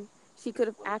mad dumb. She could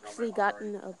have actually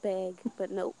gotten a bag.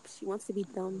 But nope. She wants to be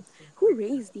dumb. Who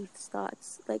raised these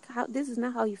thoughts? Like, this is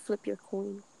not how you flip your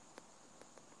coin.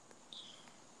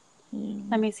 Yeah.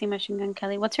 Let me see Machine Gun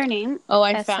Kelly. What's her name? Oh,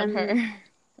 I found her.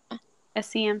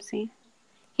 SCMC.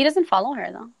 He doesn't follow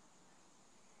her though.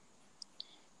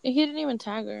 He didn't even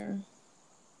tag her.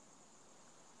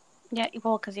 Yeah,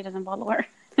 well, because he doesn't follow her.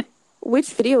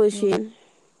 Which video is she in?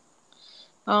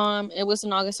 It was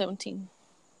on August 17th.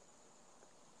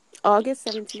 August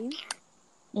 17th?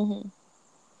 Mm-hmm.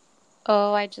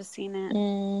 Oh, I just seen it.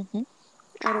 Mm-hmm.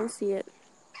 I don't see it.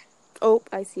 Oh,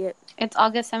 I see it. It's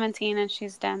August 17th and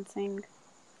she's dancing.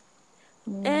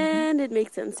 Mm-hmm. And it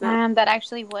makes sense now. Damn, that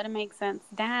actually would make sense.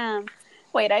 Damn.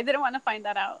 Wait, I didn't want to find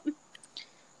that out.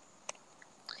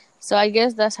 So I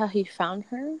guess that's how he found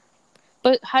her.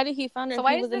 But how did he find her? So If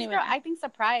why he is wasn't this even... girl acting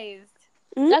surprised?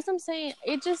 Mm-hmm. That's what I'm saying.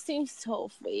 It just seems so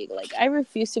fake. Like, I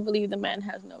refuse to believe the man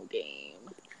has no game.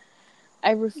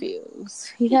 I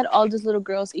refuse. He had all these little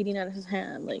girls eating out of his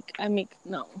hand. Like,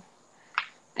 no.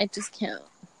 I just can't.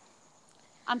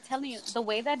 I'm telling you, the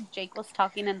way that Jake was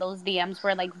talking in those DMs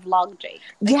were like vlog Jake.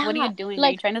 Like, Yeah, what are you doing? like-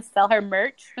 Are you trying to sell her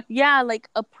merch? Yeah, like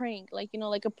a prank. Like,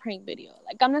 like a prank video.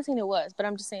 Like, I'm not saying it was, but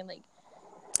I'm just saying, like...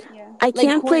 Yeah. I like,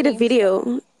 can't play the corny and video.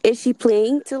 stuff. Is she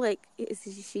playing to like? Is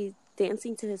she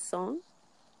dancing to his song?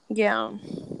 Yeah.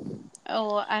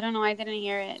 Oh, I don't know. I didn't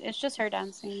hear it. It's just her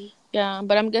dancing. Yeah,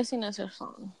 but I'm guessing that's her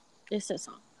song. It's his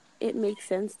song. It makes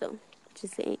sense though.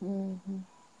 Just saying. Mm-hmm.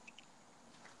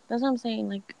 That's what I'm saying.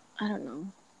 Like, I don't know.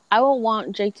 I would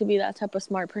want Jake to be that type of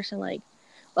smart person. Like,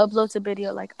 uploads a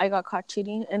video like, I got caught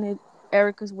cheating, and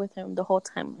Erica's with him the whole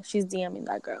time. She's DMing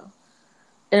that girl.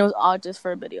 And it was all just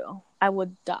for a video. I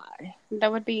would die.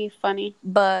 That would be funny.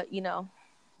 But, no,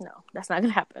 that's not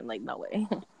gonna happen. Like, no way.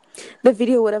 The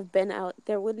video would have been out.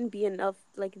 There wouldn't be enough.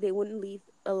 Like they wouldn't leave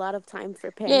a lot of time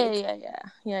for panic.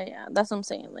 Yeah. That's what I'm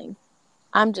saying. Like,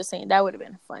 I'm just saying that would have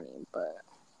been funny, but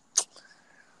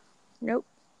nope.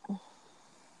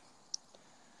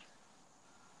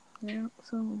 Yeah,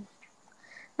 so...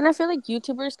 And I feel like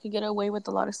YouTubers could get away with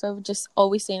a lot of stuff just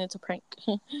always saying it's a prank.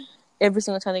 Every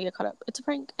single time they get caught up. It's a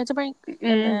prank. And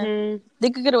then they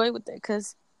could get away with it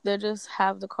because they just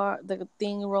have the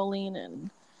thing rolling, and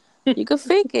you could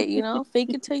fake it,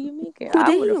 Fake it till you make it. Who I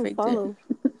did would he have faked unfollow?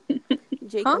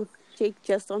 it. Huh? Jake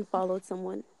just unfollowed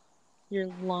someone. You're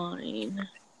lying.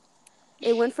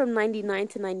 It went from 99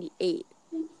 to 98.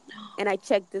 And I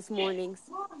checked this morning.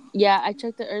 Yeah, I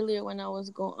checked it earlier when I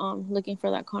was looking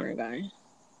for that Connor guy.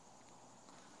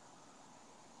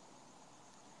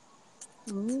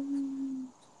 I'm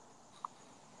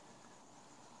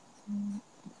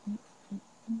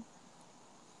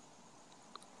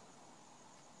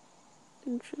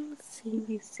trying to see. Let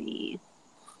me see.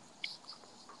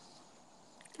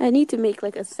 I need to make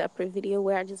like a separate video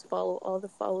where I just follow all the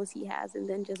follows he has and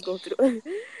then just go through it.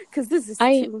 Because this is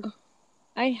too...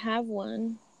 I have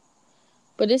one,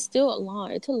 but it's still a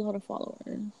lot. It's a lot of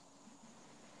followers.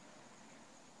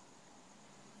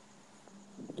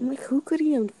 I'm like, who could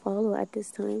he unfollow at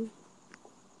this time?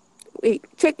 Wait,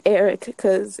 check Eric,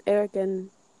 because Eric and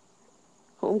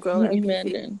homegirl are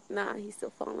beefing. Nah, he's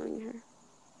still following her.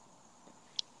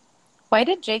 Why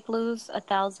did Jake lose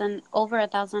over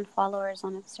 1,000 followers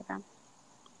on Instagram?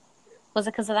 Was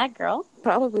it because of that girl?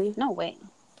 Probably. No way.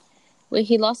 Wait,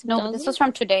 he lost 1,000? No, but this was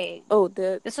from today. Oh,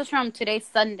 this was from today,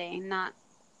 Sunday, not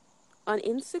on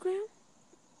Instagram.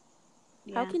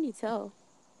 Yeah. How can you tell?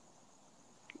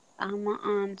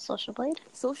 On Social Blade.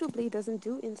 Social Blade doesn't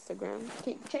do Instagram.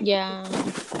 Check. Yeah.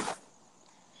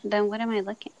 Then what am I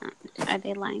looking at? Are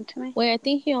they lying to me? Wait, I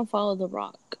think he unfollowed The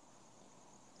Rock.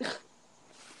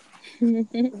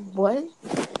 What?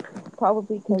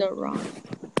 Probably because The Rock.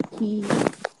 He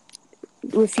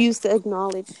refused to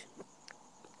acknowledge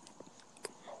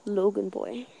Logan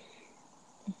Boy.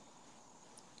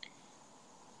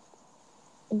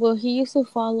 Well, he used to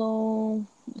follow...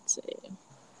 Let's see.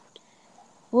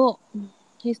 Well,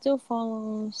 he still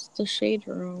follows The Shade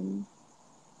Room.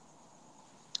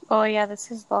 Oh, yeah, this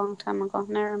is a long time ago.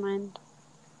 Never mind.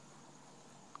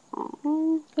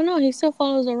 Oh, no, he still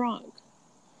follows The Rock.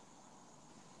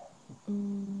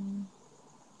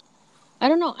 I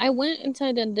don't know. I went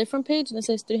inside a different page and it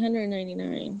says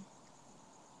 399.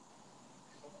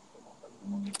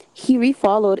 He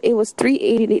refollowed. It was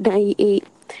 398.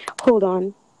 Hold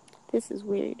on. This is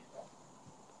weird.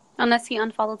 Unless he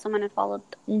unfollowed someone and followed.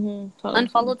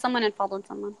 Unfollowed someone and followed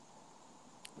someone.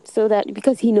 So that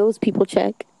because he knows people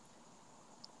check.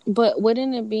 But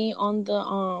wouldn't it be on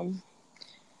the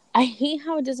I hate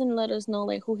how it doesn't let us know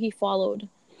like who he followed.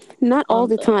 Not all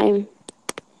the time.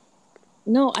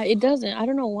 No, it doesn't. I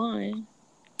don't know why.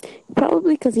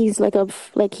 Probably because he's like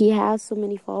he has so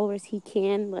many followers, he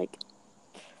can like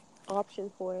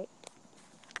option for it.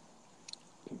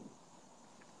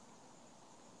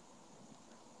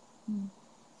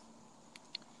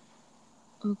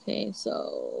 Okay,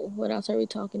 so what else are we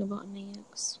talking about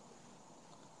next?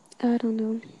 I don't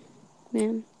know,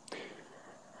 man.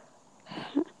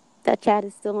 That Chad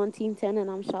is still on Team 10,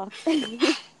 and I'm shocked.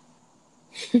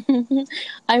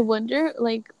 I wonder,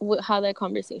 like, how that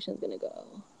conversation is gonna go.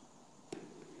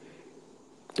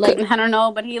 Like, I don't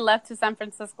know, but he left to San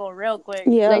Francisco real quick.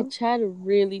 Yeah. like Chad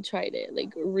really tried it.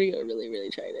 Like, really,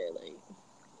 really tried it. Like,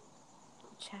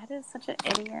 Chad is such an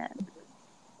idiot.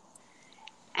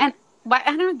 And why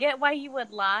I don't get why he would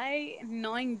lie,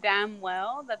 knowing damn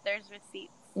well that there's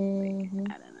receipts. mm-hmm.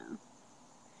 Like, I don't know.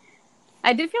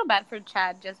 I did feel bad for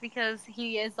Chad just because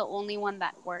he is the only one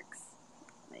that works.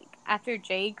 Like after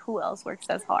Jake, who else works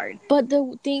as hard? But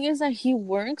the thing is that he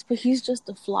works, but he's just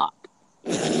a flop.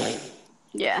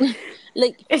 Yeah.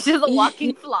 Like, It's just a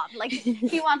walking flop. Like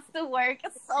he wants to work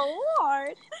so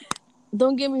hard.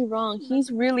 Don't get me wrong, he's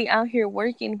really out here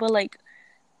working, but like,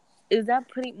 is that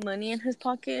putting money in his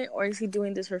pocket or is he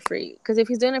doing this for free? Because if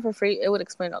he's doing it for free, it would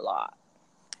explain a lot.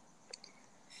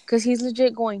 Because he's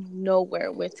legit going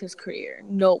nowhere with his career.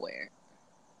 Nowhere.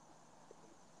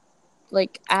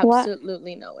 Like,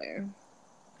 absolutely nowhere.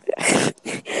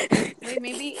 Wait,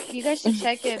 maybe you guys should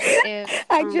check if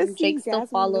I just Jake seen still Jasmine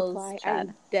follows reply. Chad.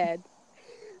 I'm dead.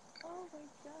 Oh my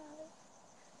god,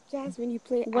 Jasmine, you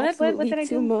play What absolutely did I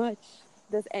too do? much.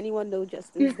 Does anyone know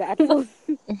Justin's bad phone?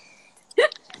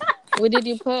 What did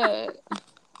you put?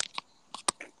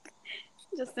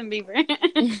 Justin Bieber.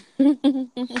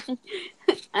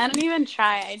 I don't even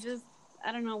try.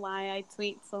 I don't know why I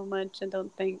tweet so much and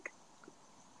don't think.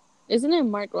 Isn't it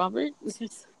Mark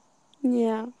Roberts?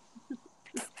 Yeah.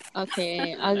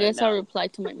 Okay, I guess I'll reply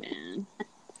to my man.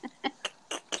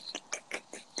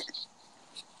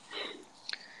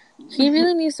 He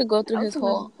really needs to go through his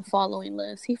whole following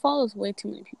list. He follows way too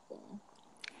many people.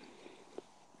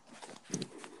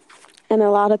 And a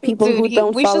lot of people who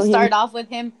don't we follow should him. start off with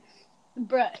him.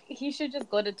 Bruh, he should just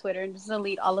go to Twitter and just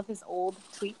delete all of his old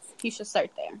tweets. He should start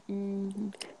there. Mm-hmm.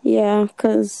 Yeah,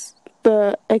 because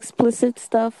the explicit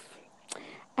stuff,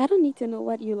 I don't need to know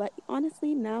what you like.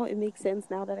 Honestly, now it makes sense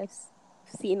now that I've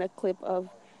seen a clip of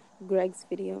Greg's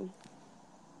video.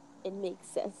 It makes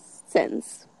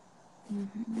sense.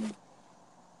 Mm-hmm.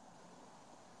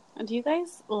 Do you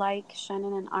guys like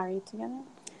Shannon and Ari together?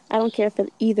 I don't care for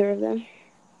either of them.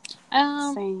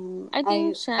 Same. I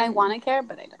think I want to care,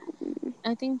 but I don't.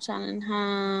 I think Shannon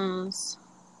has,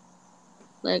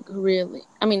 like, really.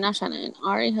 I mean, not Shannon.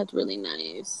 Ari has really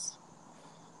nice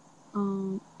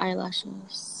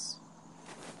eyelashes.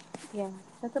 Yeah,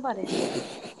 that's about it.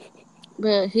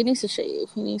 But he needs to shave.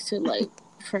 He needs to, like,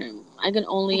 trim. I can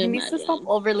only imagine. He needs to stop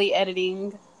overly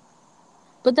editing.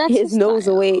 But that's his nose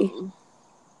style. away.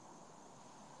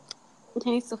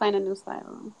 He needs to find a new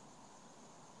style.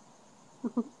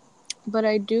 But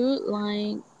I do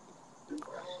like.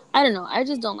 I don't know. I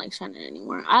just don't like Shannon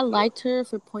anymore. I liked her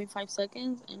for 0.5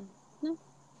 seconds, and no.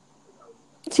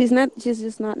 She's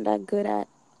just not that good at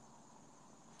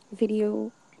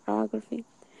videography.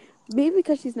 Maybe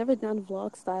because she's never done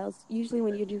vlog styles. Usually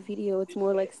when you do video, it's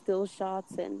more like still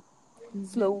shots and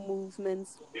slow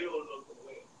movements.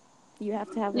 You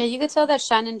have to have... Yeah, you could tell that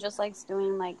Shannon just likes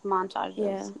doing, like,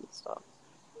 montages and stuff.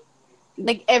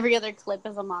 Like, every other clip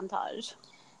is a montage.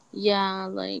 Yeah,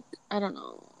 like, I don't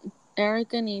know.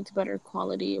 Erica needs better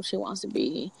quality if she wants to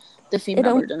be the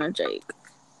female version of Jake.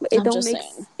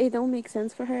 It don't make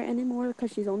sense for her anymore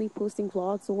because she's only posting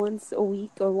vlogs once a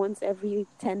week or once every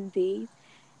 10 days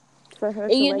for her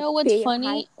to, you like, know what's pay funny?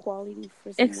 high quality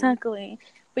for someone. Exactly.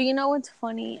 But you know what's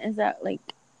funny is that, like,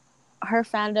 her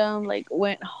fandom, like,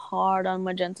 went hard on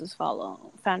Magenta's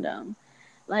fandom.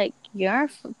 Like, your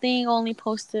thing only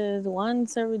posted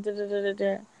once every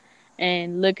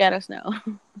and look at us now.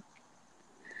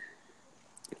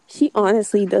 She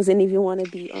honestly doesn't even want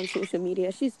to be on social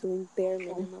media. She's doing bare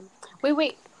minimum.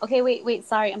 Wait. Okay, wait.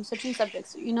 Sorry, I'm switching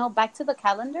subjects. You know, back to the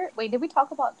calendar. Wait, did we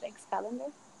talk about Jake's calendar?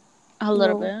 A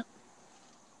little bit.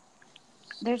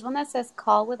 There's one that says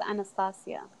call with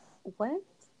Anastasia. What?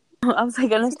 I was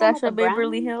like, Anastasia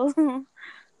Beverly Hills.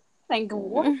 Like,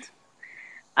 what?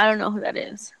 I don't know who that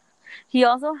is. He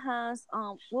also has,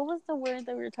 what was the word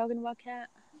that we were talking about, Kat?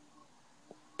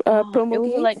 Promulgate? It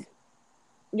was like,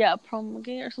 yeah,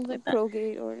 promulgate or something like that.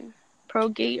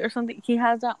 Progate or something. He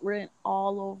has that written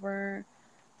all over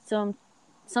something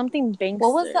Bankster.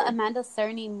 What was the Amanda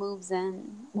Cerny moves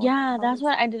in? Yeah, that's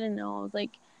what I didn't know. I was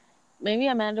like, maybe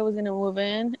Amanda was gonna move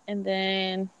in, and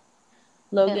then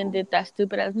Logan did that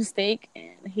stupid ass mistake,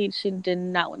 and she did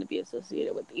not want to be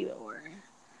associated with either or.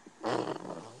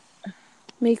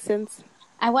 Makes sense.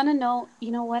 I want to know, you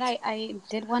know what? I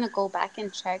did want to go back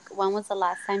and check when was the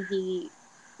last time he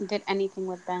did anything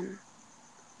with Ben.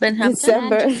 Ben Hampton? Man,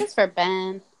 December. justice for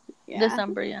Ben. Yeah.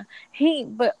 December, yeah. Hey,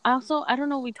 but also, I don't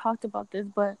know, we talked about this,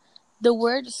 but the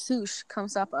word sush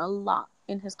comes up a lot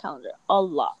in his calendar. A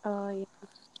lot. Oh yeah.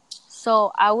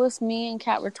 So, me and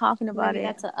Kat were talking about Maybe it.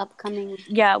 that's an upcoming.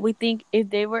 Yeah, we think if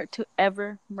they were to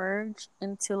ever merge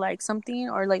into like something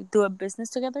or like do a business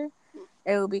together,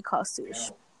 it would be called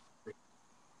sush.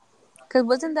 Cause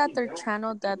wasn't that their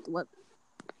channel?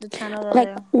 The channel that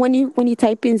Like they. when you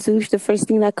type in Zoosh, the first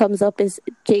thing that comes up is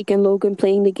Jake and Logan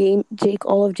playing the game.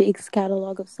 All of Jake's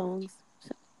catalog of songs.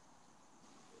 So.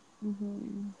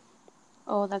 Mm-hmm.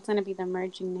 Oh, that's gonna be the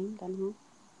merging name then, huh?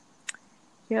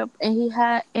 Yep,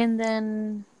 and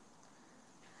then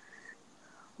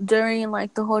during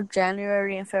like the whole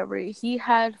January and February, he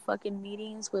had fucking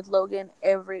meetings with Logan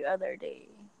every other day.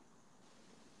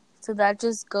 So that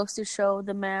just goes to show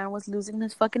the man was losing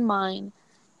his fucking mind,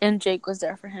 and Jake was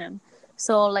there for him.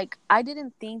 So like, I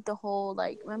didn't think the whole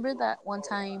like, remember that one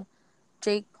time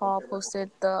Jake Paul posted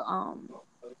the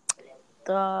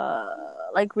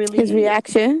like His really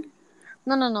reaction.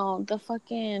 no the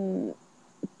fucking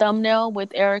thumbnail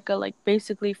with Erica like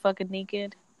basically fucking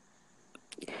naked.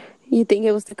 You think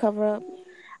it was the cover up?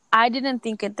 I didn't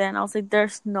think it then. I was like,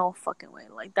 there's no fucking way.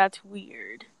 Like, that's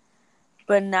weird.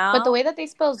 But But the now, way that they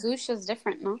spell Zoosh is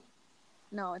different, no?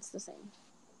 no, it's the same.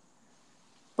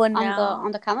 But now,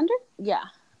 On the calendar. yeah.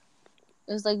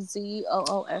 It's like Zoosh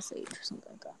or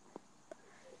something like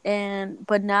that.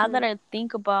 But now that I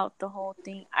think about the whole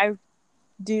thing, I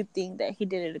do think that he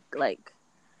did it like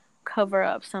cover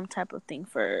up some type of thing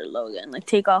for Logan, like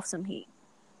take off some heat.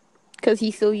 Because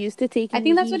he's so used to taking. I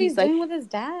think that's heat. what he's like, doing with his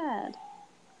dad.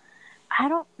 I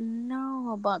don't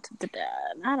know about the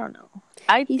dad. I don't know.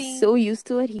 He's so used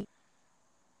to it. He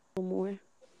no more.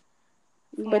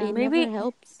 But Yeah. it never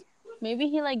helps. Maybe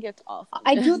he like gets off.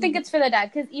 I do think it's for the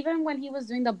dad because even when he was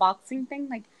doing the boxing thing,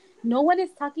 like no one is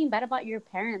talking bad about your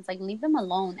parents. Like leave them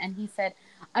alone. And he said,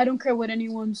 "I don't care what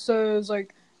anyone says.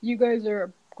 Like you guys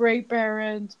are great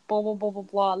parents." Blah blah blah blah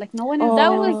blah. Like no one is.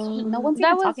 No one's that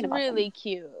even was talking about really them.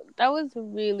 cute. That was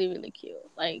really really cute.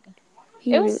 Like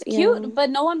it was cute,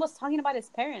 but no one was talking about his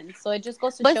parents. So it just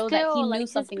goes to show that he knew like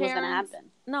something was gonna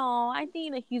happen. No, I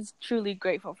think that he's truly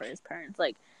grateful for his parents.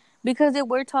 Like because if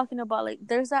we're talking about like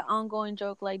there's that ongoing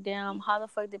joke like damn how the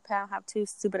fuck did Pam have two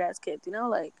stupid ass kids, you know,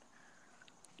 like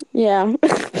yeah.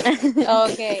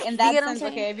 Okay, in that sense,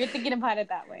 okay, if you're thinking about it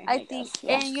that way, I think guess,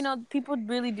 yeah. and you know people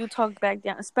really do talk back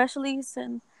down, especially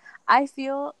since I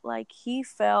feel like he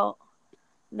felt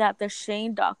that the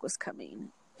Shane doc was coming,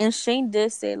 and Shane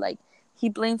did say like he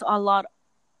blames a lot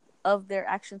of their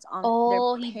actions on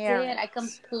their parents. He did. I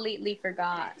completely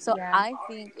forgot. So Yeah. I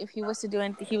think if he was to do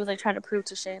anything, he was like trying to prove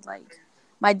to Shane like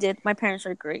my parents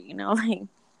are great, you know, like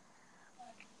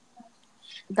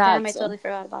Damn, I totally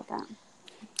forgot about that.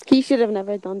 He should have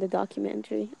never done the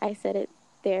documentary. I said it.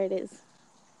 There it is.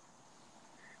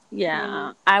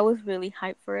 Yeah, I was really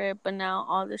hyped for it, but now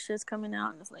all this shit's coming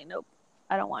out, and it's like, nope,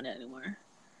 I don't want it anymore.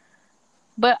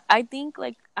 But I think,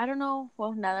 like, I don't know.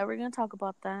 Well, now that we're gonna talk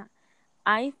about that,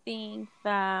 I think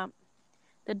that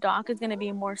the doc is gonna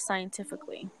be more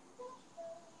scientifically.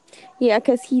 Yeah,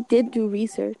 because he did do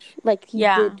research. Like he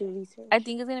did do research. I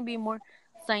think it's gonna be more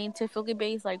scientifically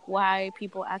based, like why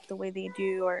people act the way they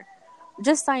do, or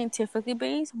just scientifically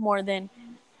based more than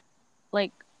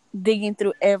like digging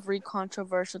through every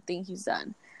controversial thing he's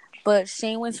done. But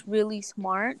Shane was really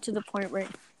smart to the point where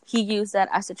he used that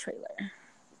as a trailer.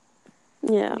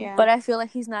 Yeah. But I feel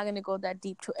like he's not gonna go that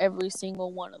deep to every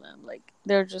single one of them. Like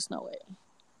there's just no way.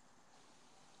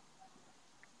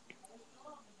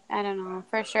 I don't know.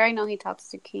 For sure, I know he talks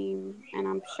to Keem, and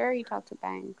I'm sure he talked to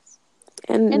Banks.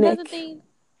 And Nick. That's the thing.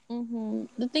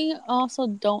 The thing I also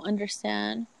don't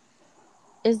understand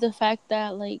is the fact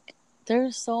that like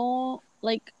they're so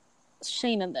like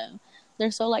Shane and them,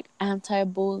 they're so like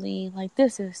anti-bullying. Like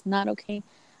this is not okay,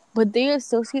 but they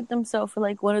associate themselves with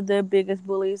like one of the biggest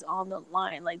bullies on the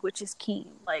line, like which is Keem.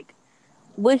 Like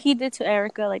what he did to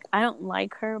Erica, like I don't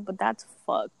like her, but that's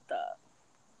fucked up.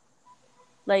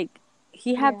 Like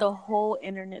he had the whole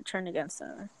internet turn against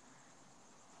her.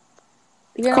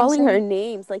 You know calling her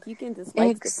names, like you can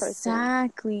dislike the person.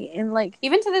 Exactly, and like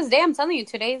even to this day, I'm telling you,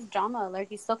 today's drama alert,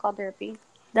 he still called her a P.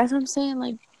 That's what I'm saying.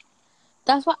 Like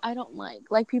that's what I don't like.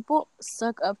 Like people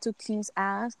suck up to Keem's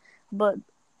ass, but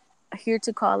here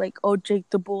to call like, oh Jake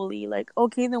the bully. Like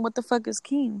okay, then what the fuck is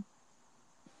Keem?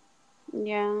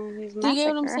 Yeah, he's do you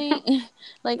get what I'm saying?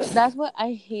 Like that's what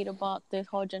I hate about this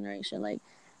whole generation. Like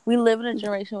we live in a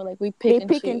generation where like we pick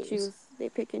and choose. They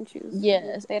pick and choose.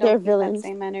 Yes, They They're don't keep that villains.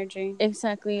 same energy.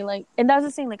 exactly. Like, and that's the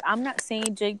thing. Like, I'm not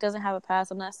saying Jake doesn't have a past.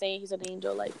 I'm not saying he's an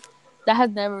angel. Like, that has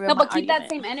never been No, my but keep that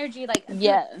argument. same energy. Like, dude,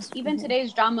 Yes. even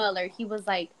today's drama alert, he was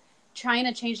like trying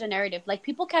to change the narrative. Like,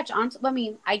 people catch on. I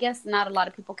mean, I guess not a lot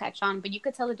of people catch on, but you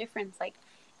could tell the difference. Like,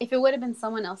 if it would have been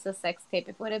someone else's sex tape,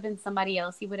 if it would have been somebody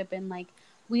else, he would have been like,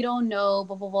 we don't know,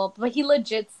 blah blah blah. But he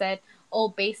legit said, "Oh,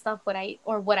 based off what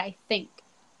I think,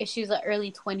 if she's an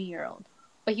early 20-year-old."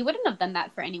 But he wouldn't have done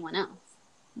that for anyone else.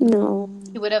 No.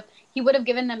 He would have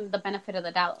given them the benefit of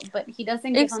the doubt, but he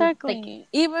doesn't give them like Exactly.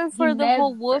 Even he for the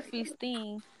whole never. Wolfies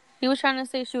thing, he was trying to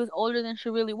say she was older than she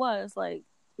really was. Like,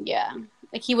 Yeah,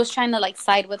 like he was trying to like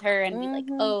side with her and be like,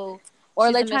 "Oh, or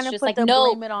she's a like trying to mistress." put Like, the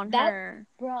no, blame it on that her.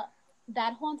 bruh,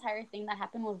 that whole entire thing that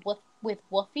happened with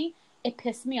Wolfie, it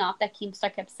pissed me off that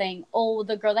Keemstar kept saying, "Oh,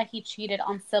 the girl that he cheated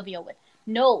on Sylvia with."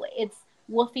 No, it's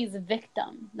Wolfie's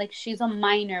victim. Like, she's a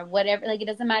minor, whatever. Like, it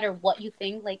doesn't matter what you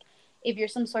think. Like, if you're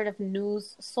some sort of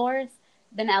news source,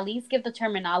 then at least give the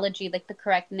terminology like the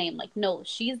correct name. Like, no,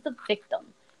 she's the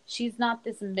victim. She's not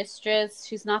this mistress.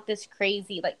 She's not this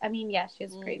crazy. Like, I mean, yeah,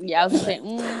 she's crazy. Yeah, I was gonna say,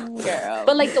 girl.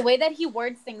 But like the way that he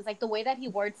words things,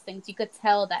 you could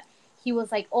tell that he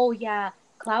was like, "Oh yeah,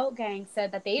 Cloud Gang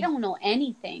said that they don't know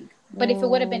anything." But if it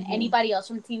would have been anybody else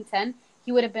from Team 10,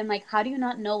 he would have been like, "How do you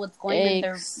not know what's going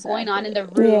on in the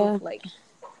room?" Yeah. Like,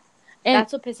 And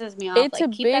that's what pisses me off.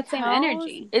 Like, keep that same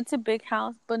energy. It's a big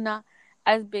house, but not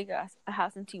as big as a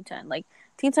house in Team 10. Like,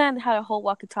 Team 10 had a whole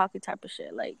walkie-talkie type of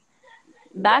shit. Like,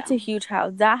 that's a huge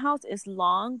house. That house is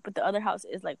long, but the other house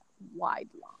is like wide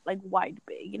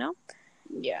big, you know?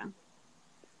 Yeah.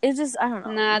 It's just, I don't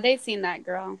know. Nah, they seen that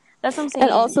girl. That's what I'm saying.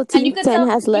 And also, Team 10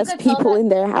 has less people in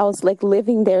their house, like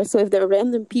living there. So if they're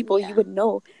random people, you would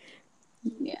know.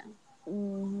 Yeah.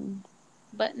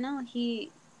 But no,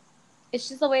 it's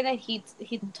just the way that he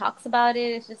talks about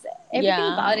it. It's just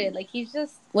everything about it. Like, he's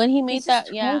just when he made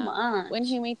that much. when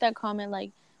he made that comment,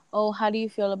 like, "Oh, how do you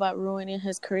feel about ruining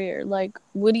his career?" Like,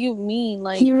 what do you mean?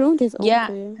 Like, he ruined his own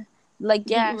career. Like,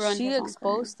 yeah, she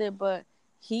exposed it, but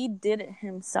he did it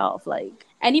himself. Like,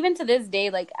 and even to this day,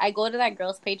 like, I go to that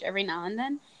girl's page every now and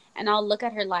then, and I'll look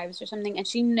at her lives or something, and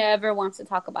she never wants to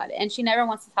talk about it, and she never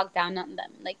wants to talk down on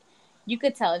them. Like, you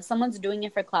could tell if someone's doing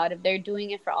it for clout, if they're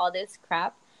doing it for all this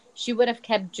crap, she would have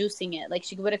kept juicing it. Like,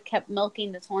 she would have kept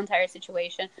milking this whole entire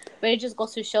situation. But it just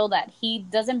goes to show that he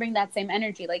doesn't bring that same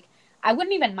energy. Like, I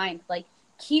wouldn't even mind. Like,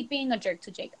 keep being a jerk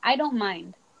to Jake. I don't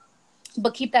mind.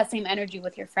 But keep that same energy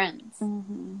with your friends.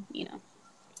 You know.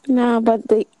 Nah, but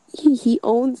he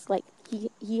owns, like,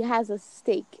 he has a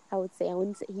stake, I would say. I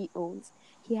wouldn't say he owns.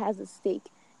 He has a stake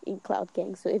in Cloud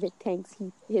Gang. So if it tanks, his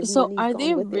money's gone with it. So are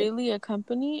they really a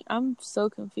company? I'm so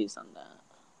confused on that.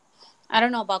 I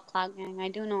don't know about Cloud Gang. I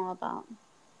do know about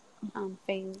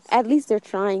FaZe. At least they're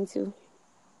trying to.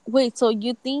 Wait, so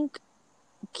you think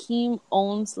Keem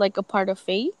owns like a part of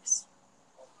FaZe?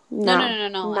 No. I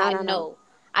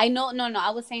know. No. I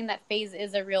was saying that FaZe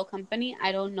is a real company.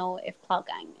 I don't know if Cloud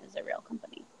Gang is a real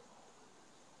company.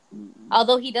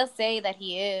 Although he does say that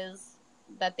he is,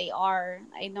 that they are.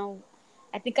 I know.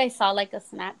 I think I saw like a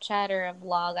Snapchat or a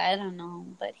vlog. I don't know,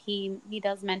 but he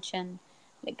does mention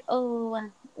like, oh,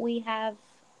 we have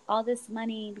all this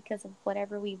money because of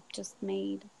whatever we've just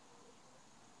made.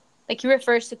 Like, he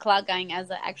refers to Cloud Gang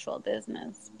as an actual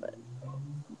business, but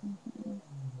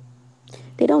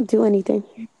they don't do anything.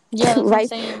 Yeah, that's what I'm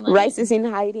saying. Like, Rice is in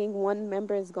hiding. One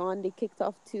member is gone. They kicked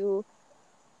off 2.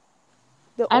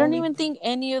 I don't even think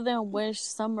any of them wish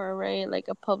Summer, right? Like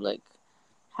a public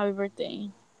happy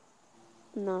birthday.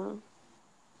 No.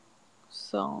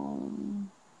 So.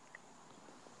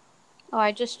 Oh,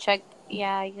 I just checked.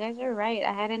 Yeah, you guys are right.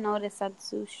 I hadn't noticed that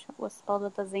Zoosh was spelled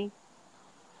with a Z.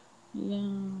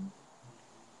 Yeah.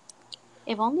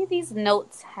 If only these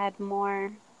notes had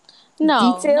more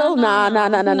detail. No.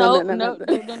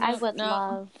 I would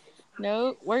love.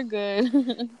 No, we're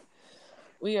good.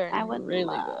 We are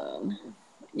really good.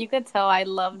 You could tell I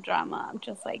love drama. I'm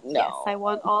just like, yes, I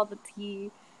want all the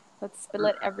tea. Let's spill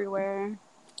it everywhere.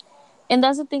 And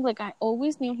that's the thing. Like, I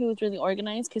always knew he was really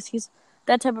organized because he's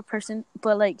that type of person.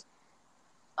 But like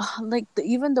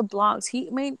even the blogs he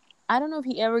made. I don't know if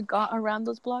he ever got around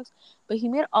those blogs, but he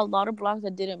made a lot of blogs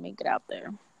that didn't make it out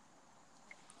there.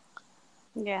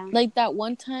 Yeah. Like that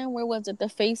one time, where was it? The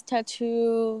face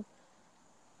tattoo.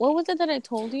 What was it that I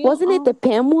told you? Wasn't it the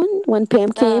Pam one? When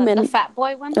Pam came and... The fat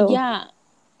boy one? Oh. Yeah.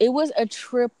 It was a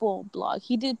triple blog.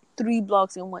 He did 3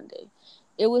 blogs in one day.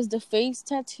 It was the face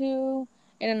tattoo,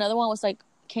 and another one was like,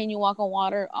 can you walk on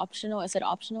water? Optional. I said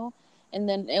optional. And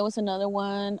then it was another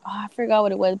one. Oh, I forgot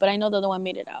what it was, but I know the other one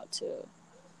made it out too.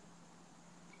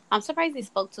 I'm surprised he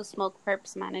spoke to Smoke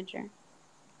Perp's manager.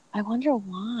 I wonder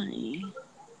why.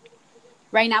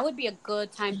 Right now would be a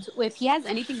good time to, if he has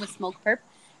anything with Smoke Perp,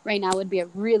 right now would be a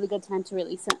really good time to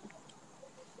release it.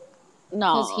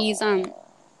 Because he's No.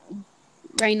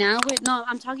 right now with, no,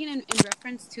 I'm talking in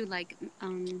reference to like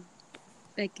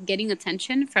getting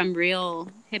attention from real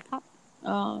hip hop.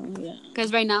 Oh yeah.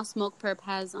 Because right now Smoke Perp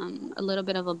has a little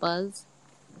bit of a buzz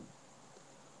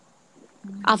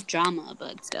off drama,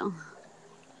 but still.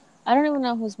 I don't even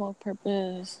know who Smoke Purp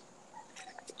is.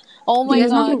 Oh Do you my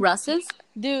guys know who god, Russ is?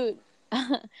 dude!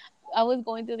 I was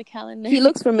going through the calendar. He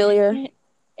looks familiar.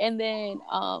 And then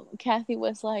Kathy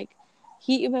was like,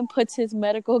 he even puts his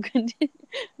medical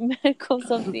medical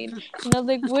something. And I was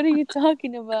like, what are you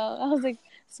talking about? I was like,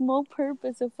 Smoke Perp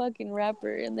is a fucking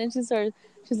rapper. And then she's like,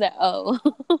 oh.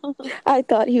 I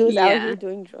thought he was out Yeah. here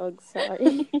doing drugs.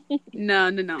 Sorry. No.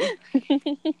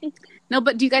 No,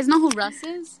 but do you guys know who Russ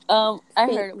is? I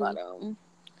heard about him.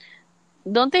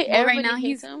 Don't they? Well, right Everybody now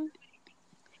hates him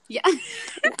yeah.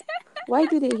 Why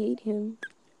do they hate him?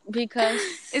 because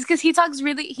It's because he talks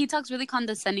really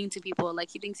condescending to people. Like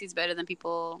he thinks he's better than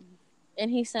people. and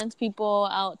he sends people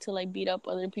out to like beat up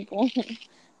other people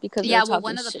because Yeah, they're talking shit.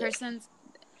 One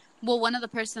of the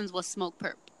persons was Smoke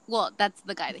Perp. Well, that's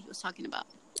the guy that he was talking about.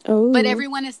 Oh. But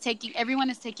everyone is taking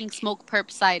Smoke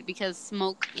Perp's side because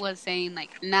Smoke was saying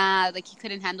like, nah, like he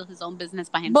couldn't handle his own business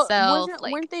by himself. But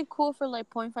Like, weren't they cool for like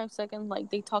 0.5 seconds? Like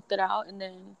they talked it out and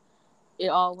then it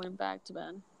all went back to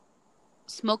bad.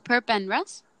 Smoke Perp and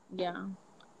Russ? Yeah.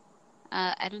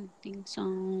 I don't think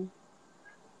so.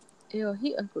 Ew,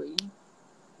 he ugly.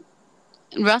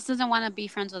 Russ doesn't want to be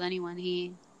friends with anyone.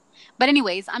 But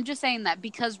anyways, I'm just saying that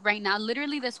because right now,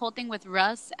 literally this whole thing with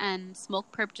Russ and Smoke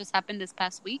Perp just happened this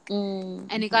past week. Mm-hmm.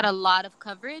 And it got a lot of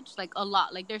coverage, like a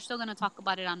lot. Like they're still going to talk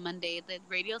about it on Monday, the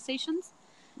radio stations.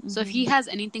 Mm-hmm. So if he has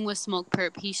anything with Smoke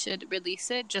Perp, he should release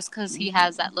it just because he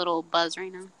has that little buzz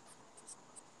right now.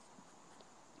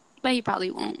 But he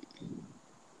probably won't.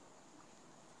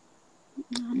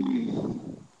 I don't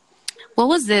know. What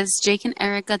was this? Jake and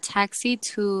Erica taxi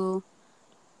to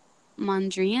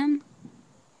Mondrian?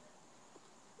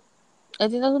 I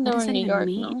think that's when they were in New York,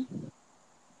 no?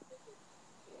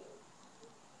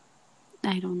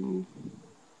 I don't know.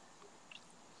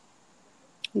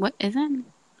 What is it?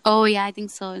 Oh, yeah, I think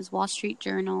so. It's Wall Street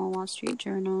Journal.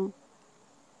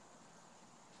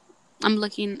 I'm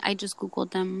looking. I just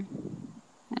Googled them.